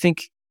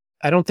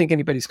 I don't think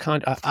anybody's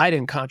I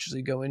didn't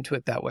consciously go into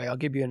it that way. I'll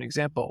give you an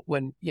example.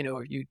 When,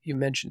 you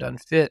mentioned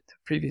Unfit, the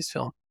previous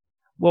film.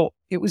 Well,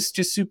 it was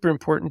just super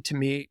important to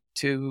me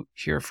to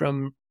hear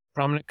from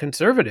prominent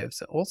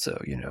conservatives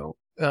also,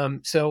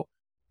 so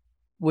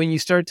when you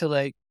start to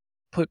like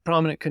put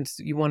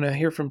you want to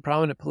hear from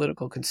prominent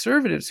political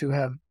conservatives who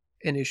have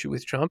an issue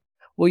with Trump,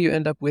 well, you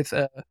end up with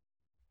a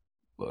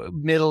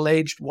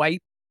middle-aged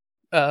white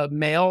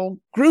male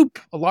group,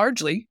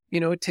 largely,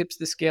 it tips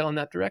the scale in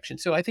that direction.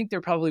 So I think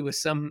there probably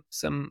was some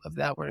of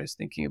that when I was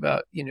thinking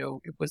about,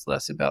 it was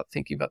less about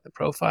thinking about the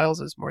profiles,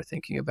 it was more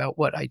thinking about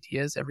what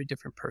ideas every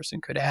different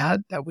person could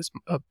add. That was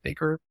a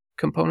bigger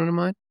component of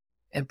mine,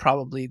 and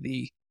probably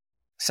the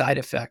side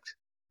effect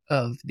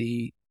of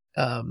the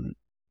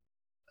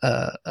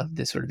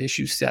sort of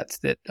issue sets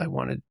that I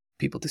wanted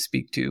people to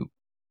speak to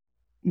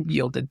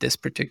yielded this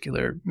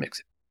particular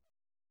mix.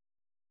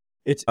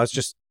 I was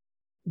just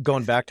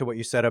going back to what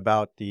you said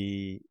about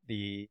the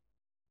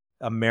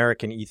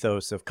American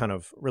ethos of kind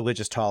of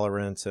religious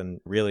tolerance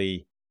and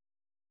really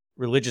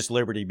religious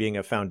liberty being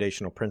a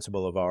foundational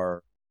principle of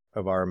our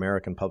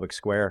American public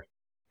square.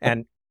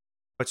 And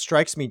what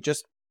strikes me,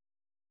 just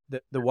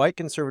the white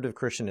conservative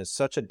Christian is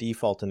such a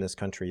default in this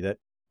country that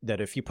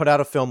if you put out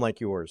a film like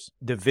yours,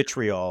 the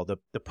vitriol, the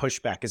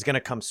pushback is going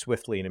to come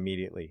swiftly and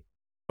immediately.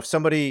 If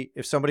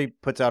somebody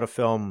puts out a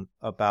film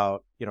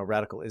about,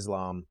 radical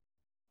Islam,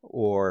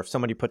 or if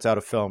somebody puts out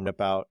a film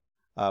about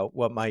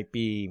what might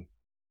be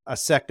a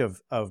sect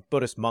of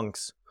Buddhist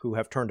monks who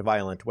have turned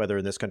violent, whether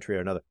in this country or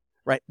another,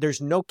 right?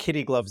 There's no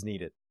kitty gloves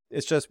needed.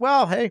 It's just,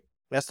 well, hey,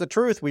 that's the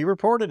truth. We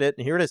reported it,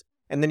 and here it is.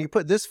 And then you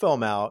put this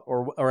film out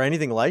or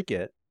anything like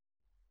it,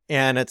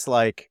 and it's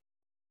like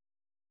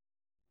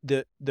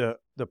the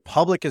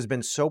public has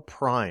been so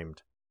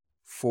primed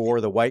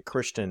for the white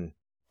Christian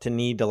to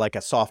need to like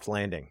a soft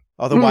landing.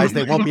 Otherwise,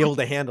 they won't be able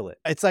to handle it.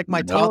 It's like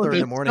my toddler in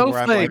the morning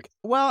where I'm like,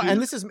 well,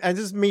 and this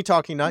is me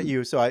talking, not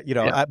you. So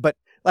but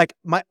like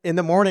in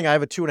the morning, I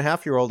have a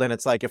 2.5-year-old, and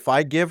it's like, if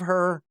I give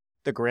her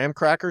the graham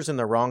crackers in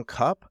the wrong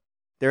cup,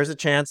 there's a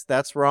chance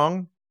that's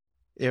wrong.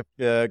 If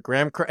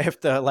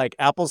the like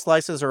apple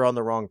slices are on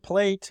the wrong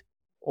plate,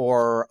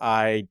 or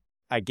I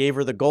gave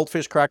her the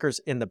goldfish crackers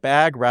in the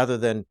bag rather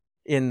than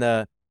in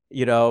the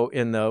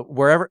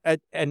wherever,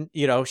 and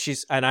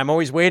I'm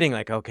always waiting,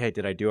 like, okay,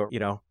 did I do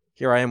it?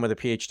 Here I am with a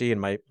PhD, and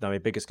my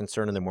biggest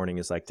concern in the morning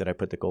is like, did I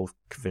put the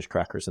goldfish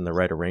crackers in the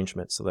right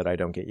arrangement so that I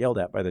don't get yelled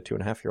at by the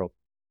 2.5-year-old?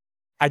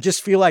 I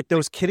just feel like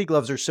those kitty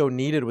gloves are so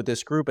needed with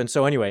this group. And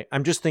so anyway,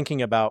 I'm just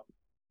thinking about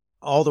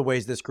all the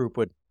ways this group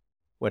would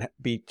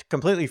be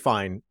completely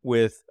fine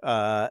with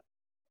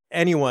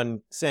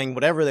anyone saying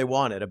whatever they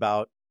wanted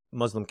about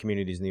Muslim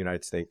communities in the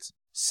United States,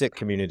 Sikh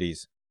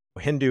communities,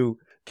 Hindu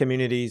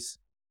communities,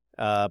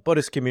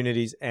 Buddhist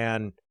communities,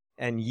 and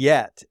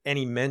yet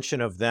any mention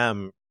of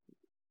them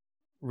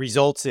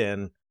results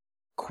in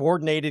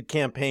coordinated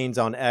campaigns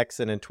on X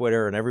and in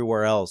Twitter and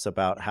everywhere else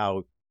about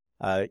how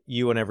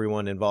you and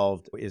everyone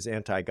involved is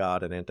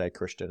anti-God and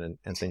anti-Christian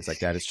and things like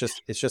that. It's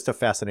just a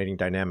fascinating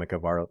dynamic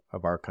of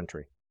our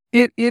country.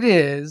 It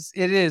is.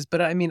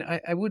 But I mean,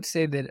 I would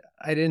say that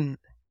I didn't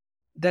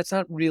that's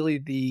not really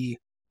the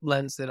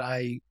lens that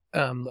I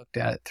looked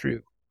at it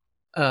through.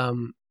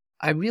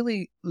 I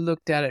really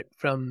looked at it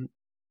from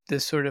the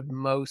sort of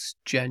most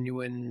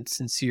genuine,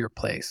 sincere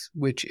place,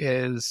 which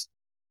is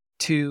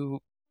to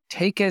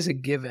take as a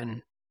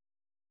given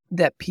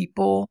that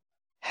people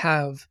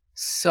have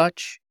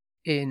such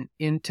an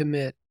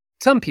intimate,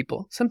 some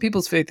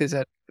people's faith is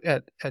at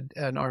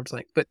an arm's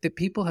length, but that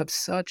people have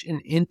such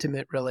an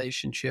intimate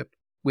relationship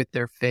with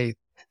their faith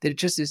that it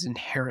just is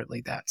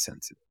inherently that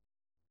sensitive.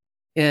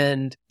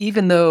 And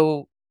even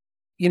though,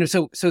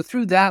 so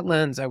through that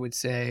lens, I would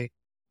say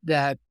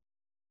that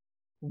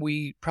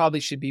we probably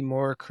should be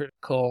more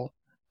critical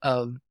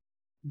of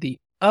the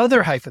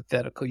other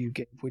hypothetical you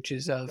gave, which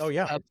is of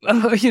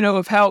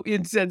how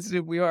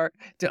insensitive we are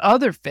to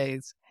other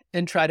faiths,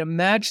 and try to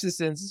match the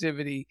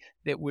sensitivity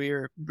that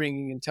we're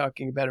bringing and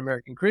talking about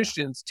American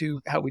Christians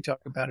to how we talk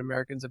about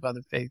Americans of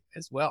other faith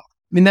as well.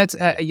 I mean, that's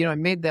I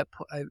made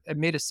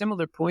a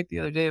similar point the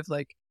other day of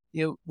like,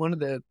 one of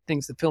the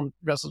things the film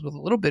wrestles with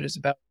a little bit is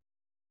about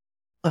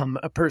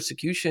a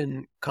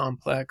persecution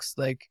complex,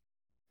 like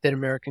that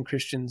American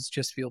Christians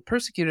just feel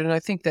persecuted. And I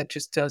think that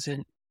just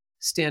doesn't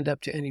stand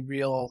up to any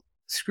real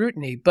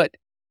scrutiny. But,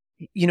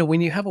 when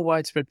you have a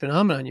widespread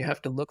phenomenon, you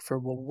have to look for,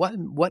 well,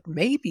 what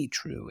may be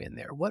true in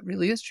there? What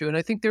really is true? And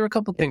I think there are a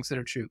couple of things that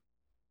are true.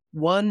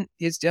 One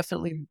is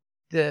definitely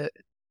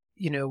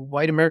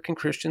white American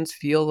Christians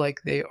feel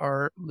like they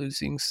are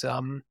losing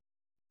some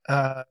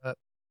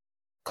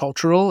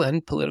cultural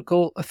and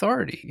political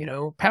authority,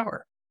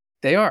 power.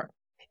 They are.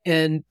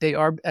 And they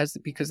are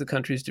because the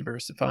country is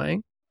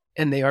diversifying,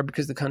 and they are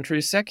because the country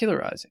is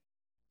secularizing.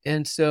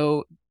 And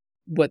so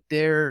what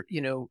their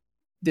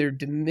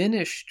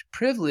diminished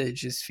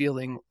privilege is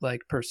feeling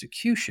like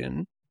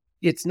persecution.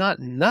 It's not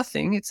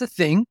nothing, it's a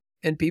thing,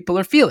 and people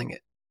are feeling it.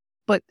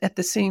 But at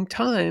the same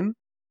time,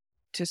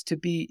 just to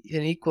be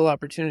an equal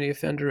opportunity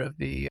offender of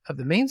the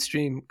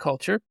mainstream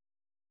culture,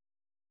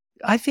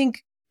 I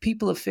think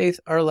people of faith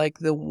are like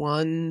the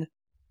one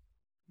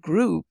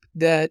group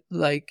that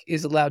like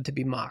is allowed to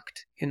be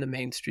mocked in the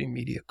mainstream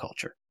media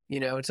culture.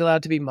 It's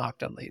allowed to be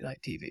mocked on late night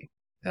TV.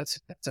 That's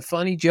a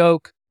funny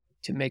joke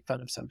to make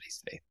fun of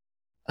somebody's faith.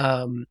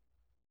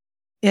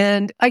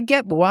 And I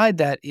get why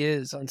that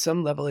is. On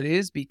some level, it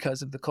is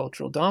because of the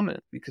cultural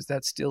dominance, because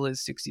that still is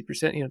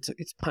 60%.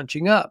 It's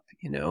punching up.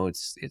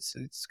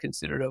 It's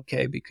considered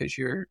okay because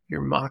you're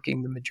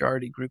mocking the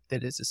majority group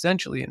that is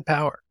essentially in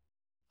power.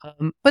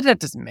 But that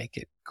doesn't make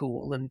it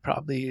cool. And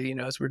probably,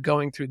 as we're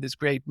going through this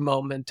great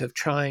moment of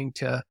trying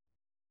to,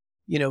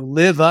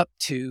 live up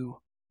to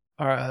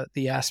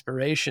the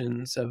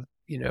aspirations of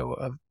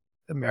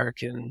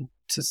American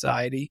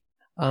society,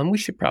 we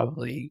should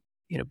probably,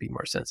 be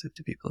more sensitive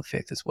to people of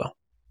faith as well.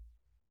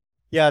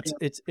 Yeah,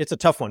 it's a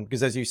tough one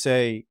because, as you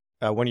say,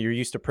 when you're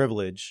used to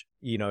privilege,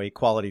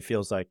 equality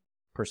feels like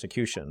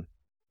persecution,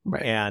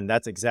 right? And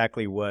that's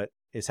exactly what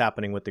is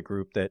happening with the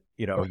group that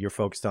you're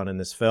focused on in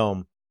this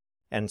film.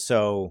 And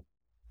so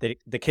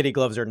the kitty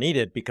gloves are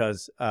needed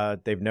because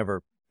they've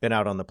never been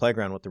out on the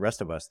playground with the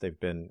rest of us. They've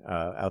been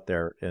out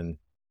there in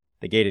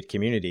the gated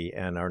community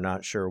and are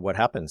not sure what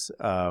happens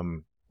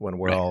when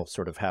we're all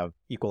sort of have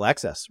equal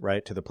access,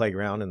 right, to the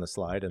playground and the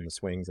slide and the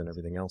swings and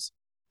everything else.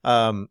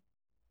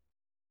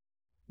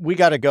 We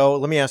got to go.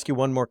 Let me ask you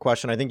one more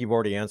question. I think you've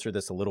already answered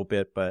this a little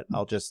bit, but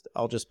I'll just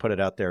put it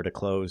out there to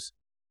close.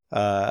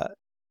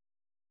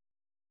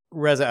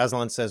 Reza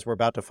Aslan says, we're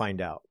about to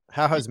find out.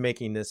 How has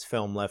making this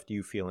film left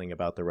you feeling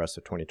about the rest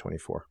of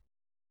 2024?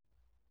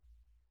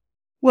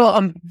 Well,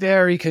 I'm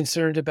very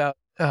concerned about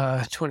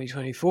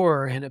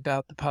 2024 and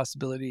about the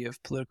possibility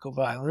of political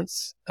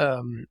violence,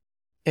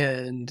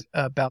 and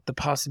about the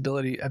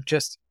possibility of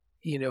just,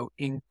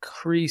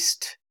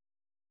 increased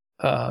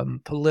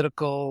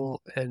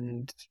political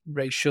and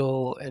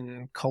racial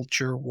and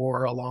culture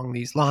war along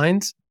these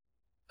lines.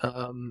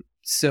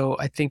 So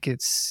I think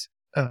it's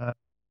going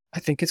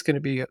to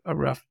be a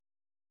rough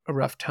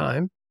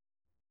time.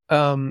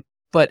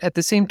 But at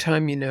the same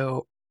time,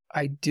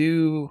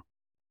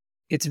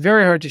 it's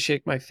very hard to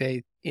shake my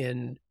faith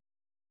in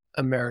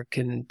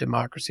American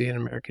democracy and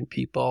American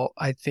people.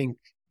 I think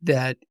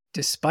that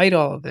despite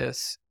all of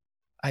this,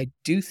 I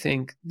do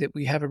think that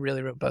we have a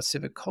really robust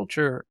civic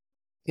culture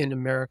in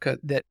America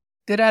that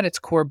at its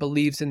core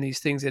believes in these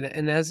things.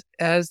 And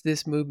as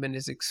this movement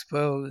is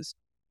exposed,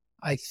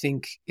 I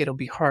think it'll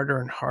be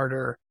harder and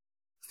harder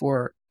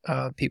for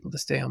people to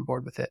stay on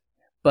board with it.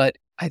 But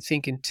I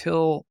think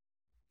until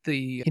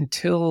the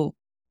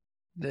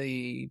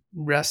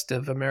rest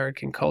of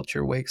American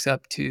culture wakes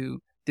up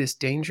to this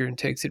danger and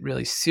takes it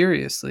really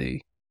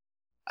seriously,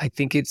 I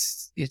think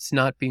it's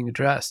not being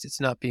addressed.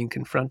 It's not being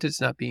confronted.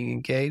 It's not being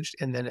engaged.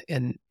 And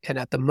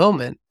at the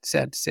moment,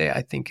 sad to say,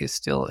 I think is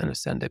still an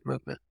ascendant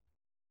movement.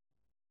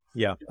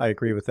 Yeah, I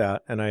agree with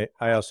that. And I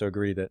also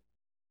agree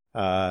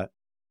that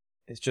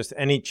it's just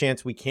any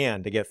chance we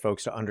can to get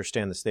folks to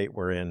understand the state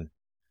we're in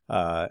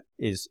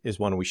is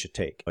one we should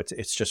take.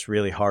 It's just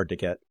really hard to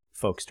get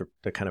folks to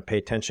kind of pay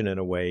attention in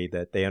a way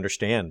that they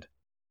understand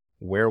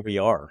where we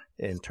are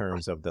in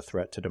terms of the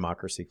threat to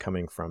democracy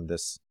coming from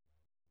this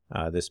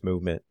this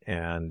movement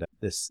and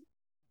this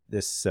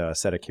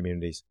set of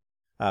communities.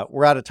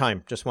 We're out of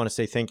time. Just want to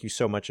say thank you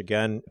so much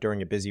again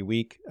during a busy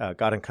week.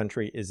 God and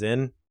Country is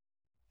in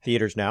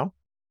theaters now.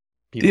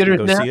 People can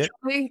go see it.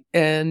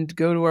 And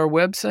go to our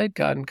website,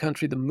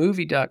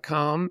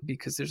 godandcountrythemovie.com,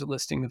 because there's a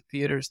listing of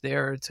theaters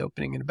there. It's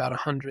opening in about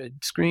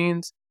 100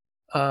 screens,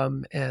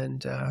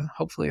 and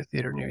hopefully a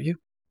theater near you.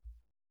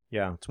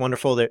 Yeah, it's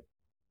wonderful that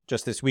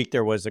just this week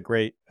there was a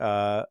great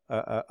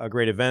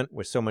event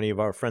with so many of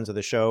our friends of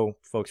the show,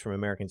 folks from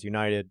Americans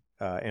United,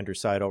 Andrew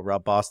Seidel,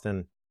 Rob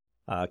Boston,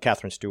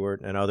 Catherine Stewart,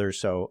 and others.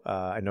 So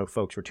I know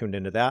folks were tuned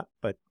into that.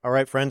 But all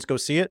right, friends, go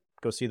see it.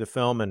 Go see the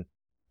film, and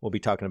we'll be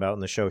talking about it in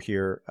the show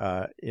here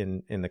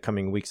in the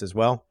coming weeks as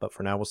well. But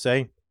for now, we'll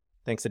say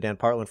thanks to Dan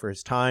Partland for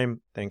his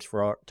time. Thanks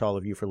to all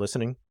of you for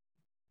listening.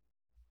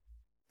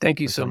 Thank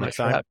you so much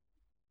for having me.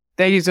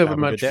 Thank you so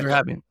much for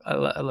having me. I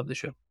love the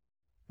show.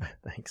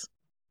 Thanks.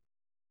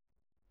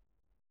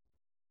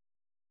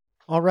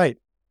 All right.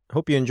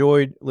 Hope you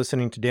enjoyed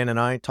listening to Dan and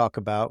I talk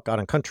about God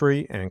and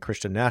Country and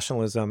Christian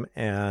nationalism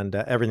and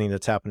everything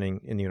that's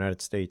happening in the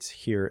United States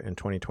here in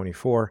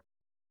 2024.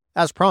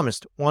 As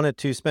promised, wanted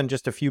to spend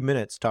just a few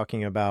minutes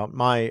talking about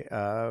my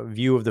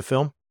view of the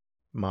film,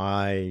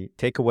 my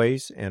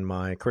takeaways, and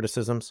my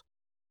criticisms.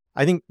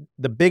 I think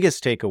the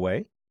biggest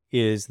takeaway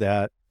is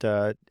that,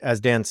 as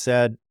Dan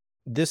said,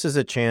 this is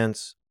a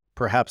chance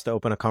perhaps to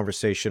open a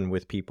conversation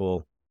with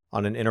people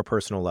on an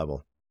interpersonal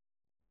level.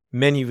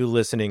 Many of you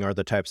listening are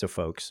the types of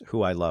folks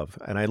who I love,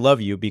 and I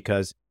love you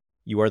because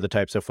you are the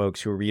types of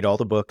folks who read all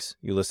the books,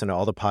 you listen to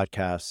all the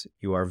podcasts,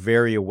 you are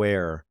very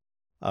aware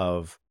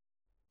of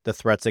the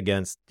threats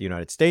against the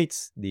United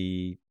States,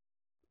 the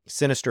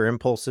sinister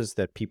impulses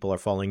that people are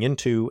falling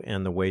into,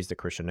 and the ways that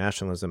Christian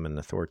nationalism and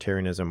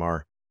authoritarianism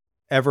are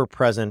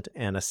ever-present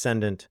and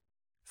ascendant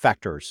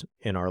factors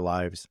in our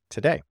lives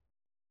today.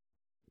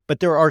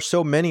 But there are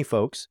so many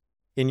folks,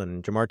 in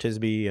Jamar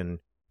Tisby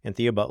and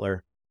Thea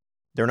Butler,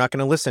 they're not going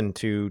to listen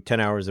to 10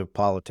 hours of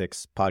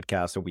politics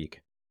podcasts a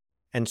week.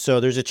 And so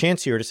there's a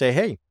chance here to say,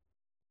 hey,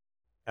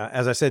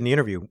 as I said in the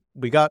interview,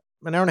 we got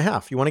an hour and a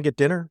half. You want to get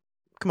dinner?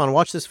 Come on,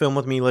 watch this film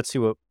with me. Let's see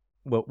what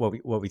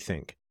we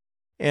think.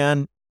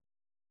 And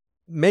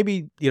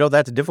maybe,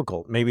 that's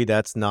difficult. Maybe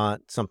that's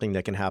not something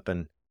that can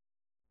happen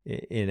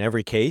in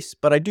every case.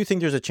 But I do think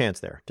there's a chance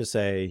there to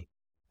say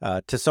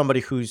to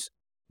somebody who's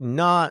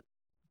not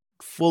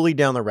fully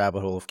down the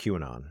rabbit hole of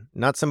QAnon,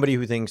 not somebody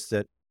who thinks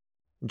that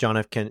John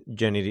F.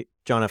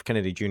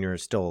 Kennedy Jr.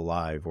 is still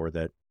alive, or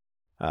that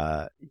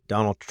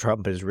Donald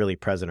Trump is really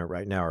president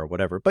right now, or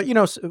whatever. But,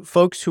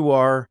 folks who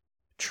are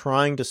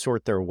trying to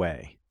sort their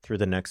way through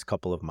the next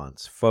couple of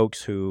months,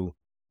 folks who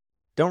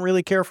don't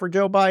really care for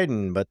Joe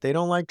Biden, but they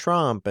don't like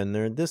Trump, and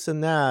they're this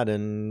and that,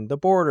 and the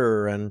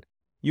border, and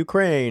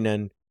Ukraine,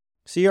 and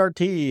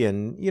CRT,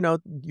 and,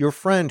 your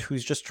friend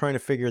who's just trying to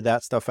figure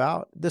that stuff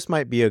out. This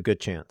might be a good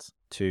chance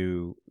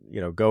to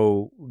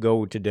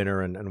go to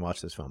dinner and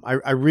watch this film.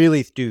 I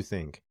really do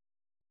think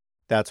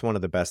that's one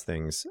of the best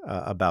things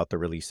about the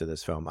release of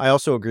this film. I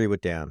also agree with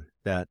Dan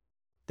that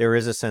there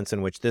is a sense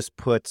in which this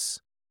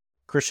puts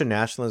Christian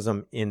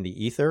nationalism in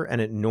the ether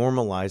and it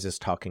normalizes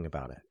talking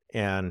about it.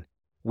 And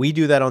we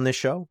do that on this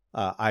show.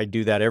 I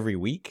do that every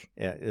week.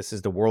 This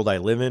is the world I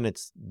live in.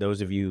 It's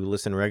those of you who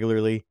listen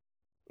regularly,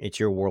 it's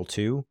your world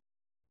too.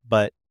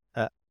 But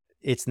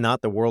it's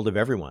not the world of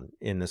everyone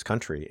in this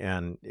country.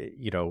 And,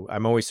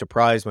 I'm always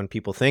surprised when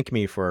people thank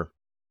me for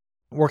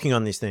working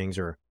on these things,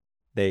 or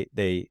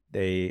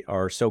they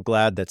are so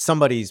glad that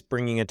somebody's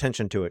bringing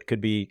attention to it.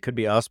 Could be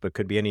us, but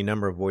could be any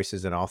number of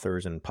voices and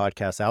authors and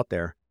podcasts out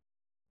there.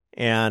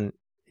 And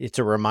it's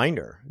a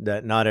reminder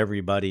that not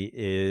everybody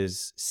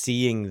is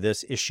seeing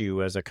this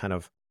issue as a kind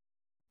of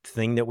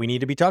thing that we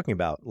need to be talking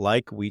about,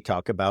 like we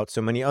talk about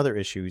so many other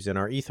issues in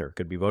our ether.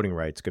 Could be voting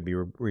rights, could be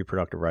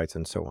reproductive rights,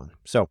 and so on.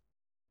 So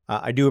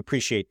I do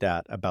appreciate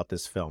that about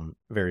this film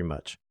very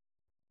much.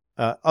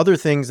 Other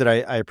things that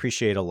I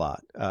appreciate a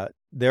lot.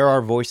 There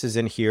are voices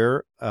in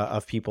here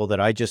of people that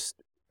I just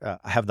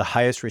have the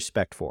highest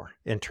respect for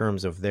in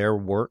terms of their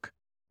work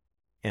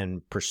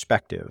and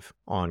perspective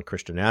on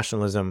Christian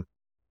nationalism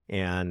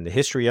and the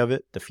history of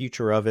it, the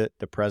future of it,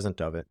 the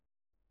present of it.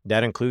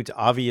 That includes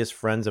obvious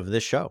friends of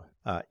this show.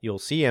 You'll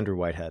see Andrew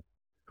Whitehead,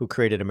 who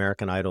created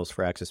American Idols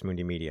for Access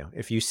Mundi Media.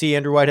 If you see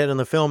Andrew Whitehead in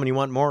the film and you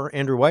want more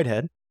Andrew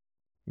Whitehead,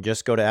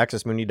 just go to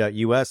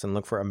accessmundi.us and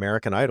look for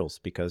American Idols,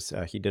 because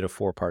he did a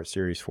 4-part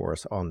series for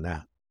us on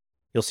that.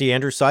 You'll see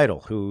Andrew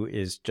Seidel, who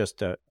is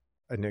just an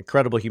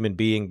incredible human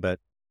being, but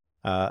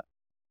an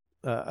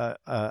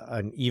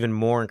even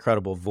more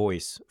incredible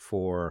voice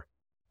for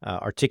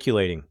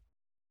articulating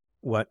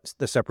what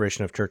the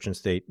separation of church and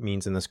state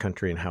means in this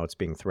country and how it's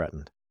being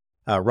threatened.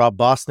 Rob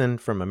Boston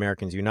from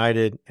Americans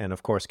United, and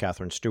of course,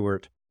 Catherine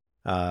Stewart,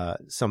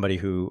 somebody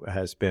who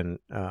has been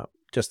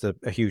just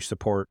a huge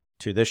support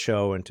to this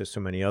show and to so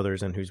many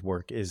others, and whose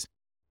work is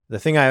the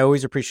thing I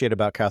always appreciate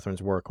about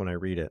Catherine's work when I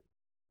read it,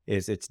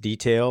 is its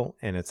detail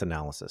and its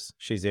analysis.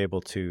 She's able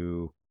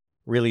to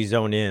really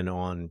zone in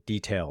on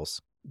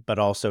details, but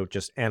also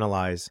just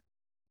analyze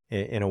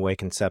in a way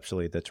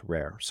conceptually that's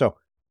rare. So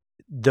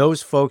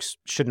those folks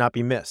should not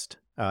be missed.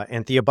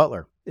 Anthea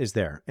Butler is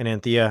there. And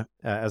Anthea,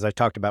 as I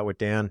talked about with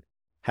Dan,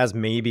 has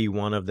maybe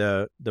one of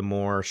the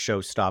more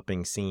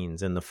show-stopping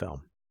scenes in the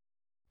film.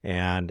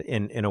 And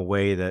in a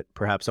way that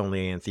perhaps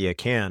only Anthea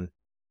can,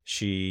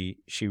 she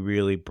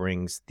really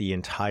brings the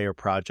entire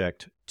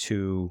project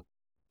to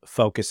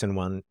focus in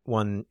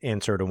one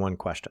answer to one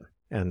question.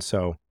 And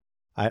so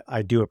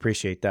I do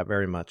appreciate that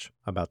very much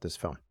about this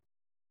film.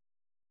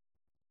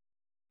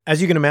 As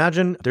you can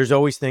imagine, there's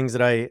always things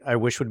that I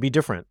wish would be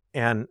different.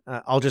 And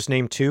I'll just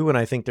name two, and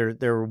I think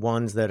there are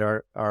ones that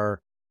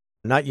are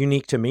not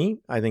unique to me.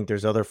 I think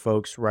there's other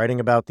folks writing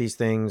about these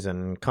things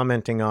and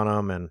commenting on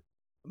them, and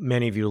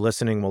many of you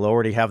listening will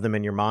already have them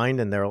in your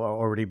mind, and they'll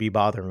already be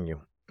bothering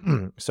you.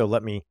 So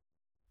let me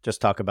just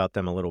talk about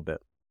them a little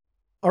bit.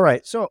 All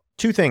right, so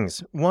two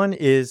things. One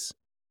is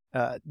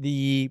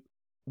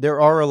there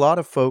are a lot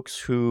of folks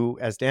who,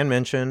 as Dan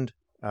mentioned,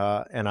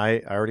 and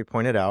I already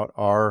pointed out,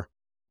 are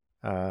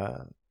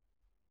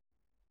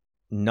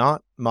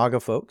not MAGA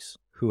folks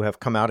who have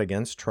come out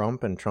against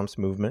Trump and Trump's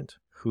movement,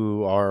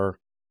 who are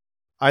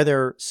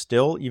either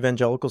still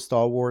evangelical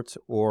stalwarts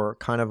or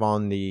kind of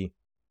on the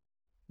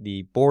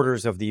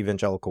borders of the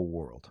evangelical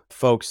world.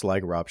 Folks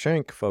like Rob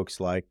Schenck, folks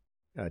like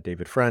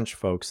David French,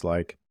 folks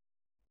like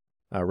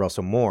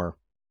Russell Moore.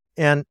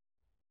 And,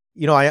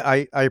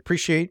 I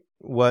appreciate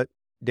what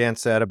Dan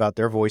said about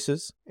their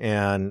voices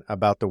and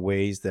about the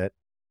ways that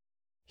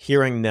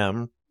hearing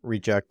them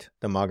reject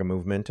the MAGA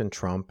movement and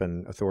Trump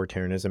and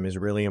authoritarianism is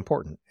really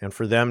important. And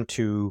for them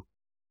to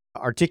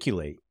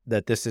articulate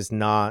that this is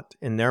not,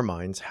 in their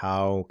minds,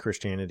 how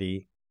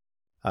Christianity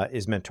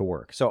is meant to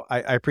work. So I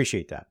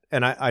appreciate that.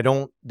 And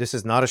this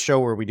is not a show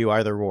where we do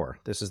either or.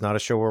 This is not a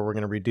show where we're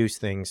going to reduce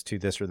things to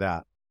this or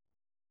that.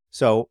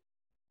 So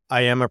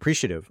I am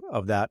appreciative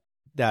of that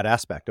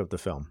aspect of the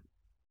film.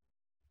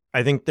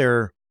 I think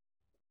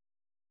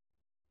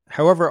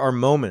however, are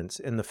moments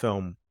in the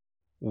film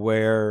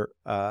where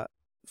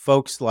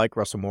folks like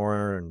Russell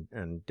Moore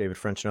and David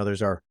French and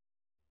others are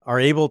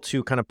able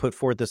to kind of put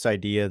forth this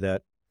idea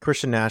that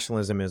Christian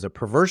nationalism is a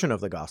perversion of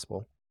the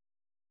gospel.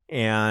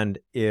 And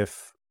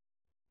if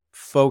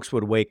folks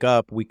would wake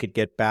up, we could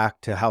get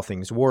back to how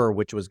things were,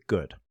 which was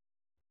good.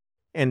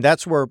 And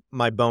that's where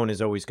my bone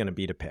is always going to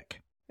be to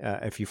pick.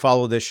 If you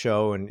follow this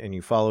show and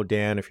you follow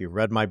Dan, if you've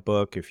read my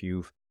book, if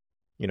you've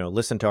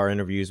listened to our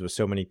interviews with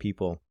so many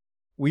people,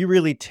 we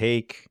really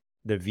take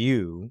the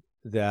view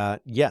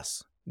that,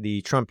 yes,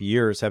 the Trump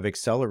years have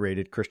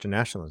accelerated Christian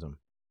nationalism.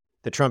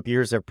 The Trump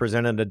years have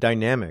presented a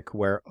dynamic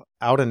where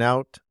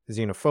out-and-out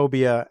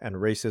xenophobia and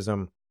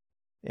racism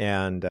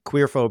and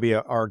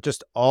queerphobia are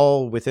just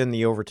all within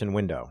the Overton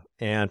window.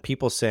 And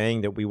people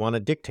saying that we want a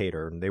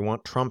dictator, and they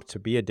want Trump to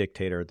be a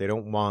dictator, they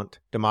don't want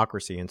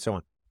democracy, and so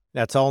on.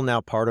 That's all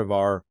now part of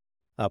our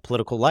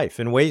political life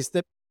in ways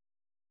that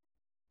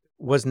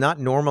was not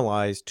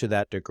normalized to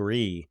that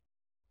degree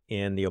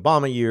in the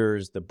Obama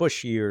years, the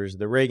Bush years,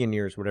 the Reagan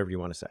years, whatever you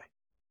want to say.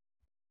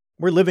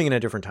 We're living in a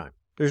different time.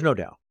 There's no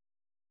doubt.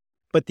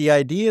 But the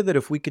idea that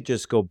if we could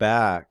just go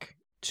back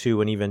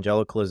to an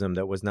evangelicalism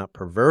that was not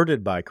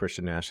perverted by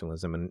Christian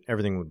nationalism and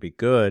everything would be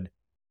good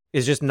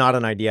is just not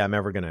an idea I'm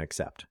ever going to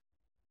accept.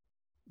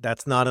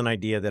 That's not an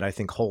idea that I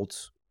think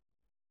holds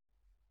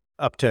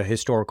up to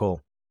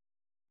historical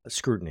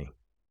scrutiny.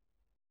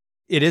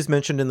 It is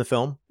mentioned in the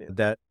film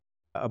that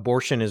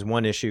abortion is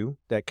one issue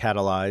that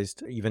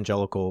catalyzed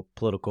evangelical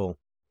political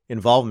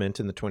involvement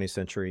in the 20th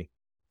century,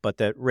 but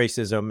that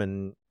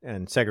racism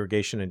and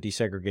segregation and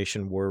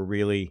desegregation were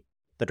really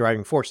the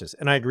driving forces.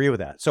 And I agree with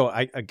that. So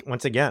I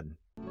once again,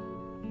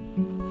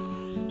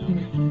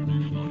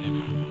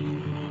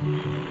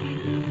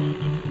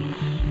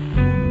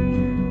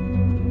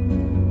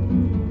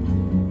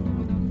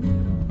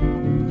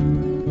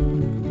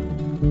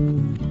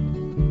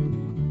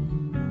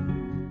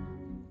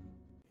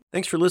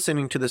 thanks for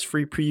listening to this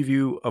free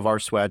preview of our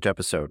Swag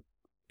episode.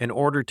 In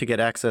order to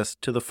get access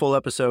to the full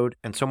episode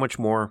and so much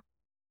more,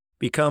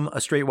 become a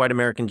Straight White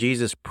American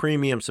Jesus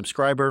premium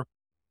subscriber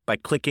by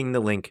clicking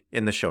the link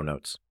in the show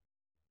notes.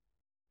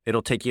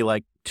 It'll take you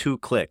like 2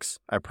 clicks,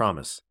 I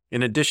promise.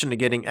 In addition to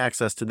getting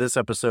access to this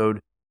episode,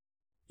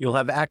 you'll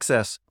have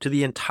access to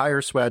the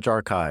entire Swag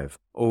archive,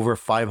 over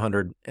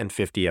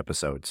 550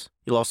 episodes.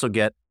 You'll also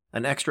get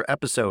an extra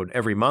episode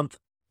every month,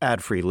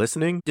 ad-free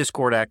listening,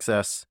 Discord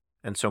access,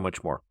 and so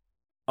much more.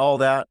 All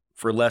that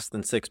for less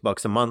than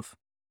 $6 a month,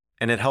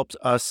 and it helps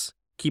us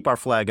keep our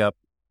flag up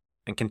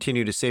and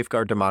continue to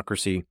safeguard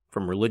democracy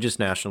from religious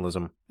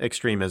nationalism,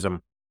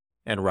 extremism,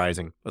 and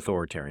rising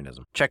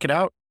authoritarianism. Check it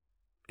out.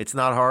 It's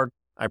not hard,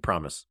 I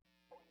promise.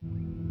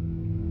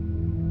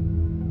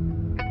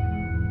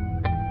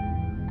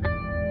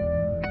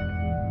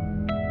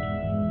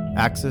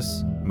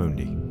 Axis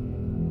Mundi.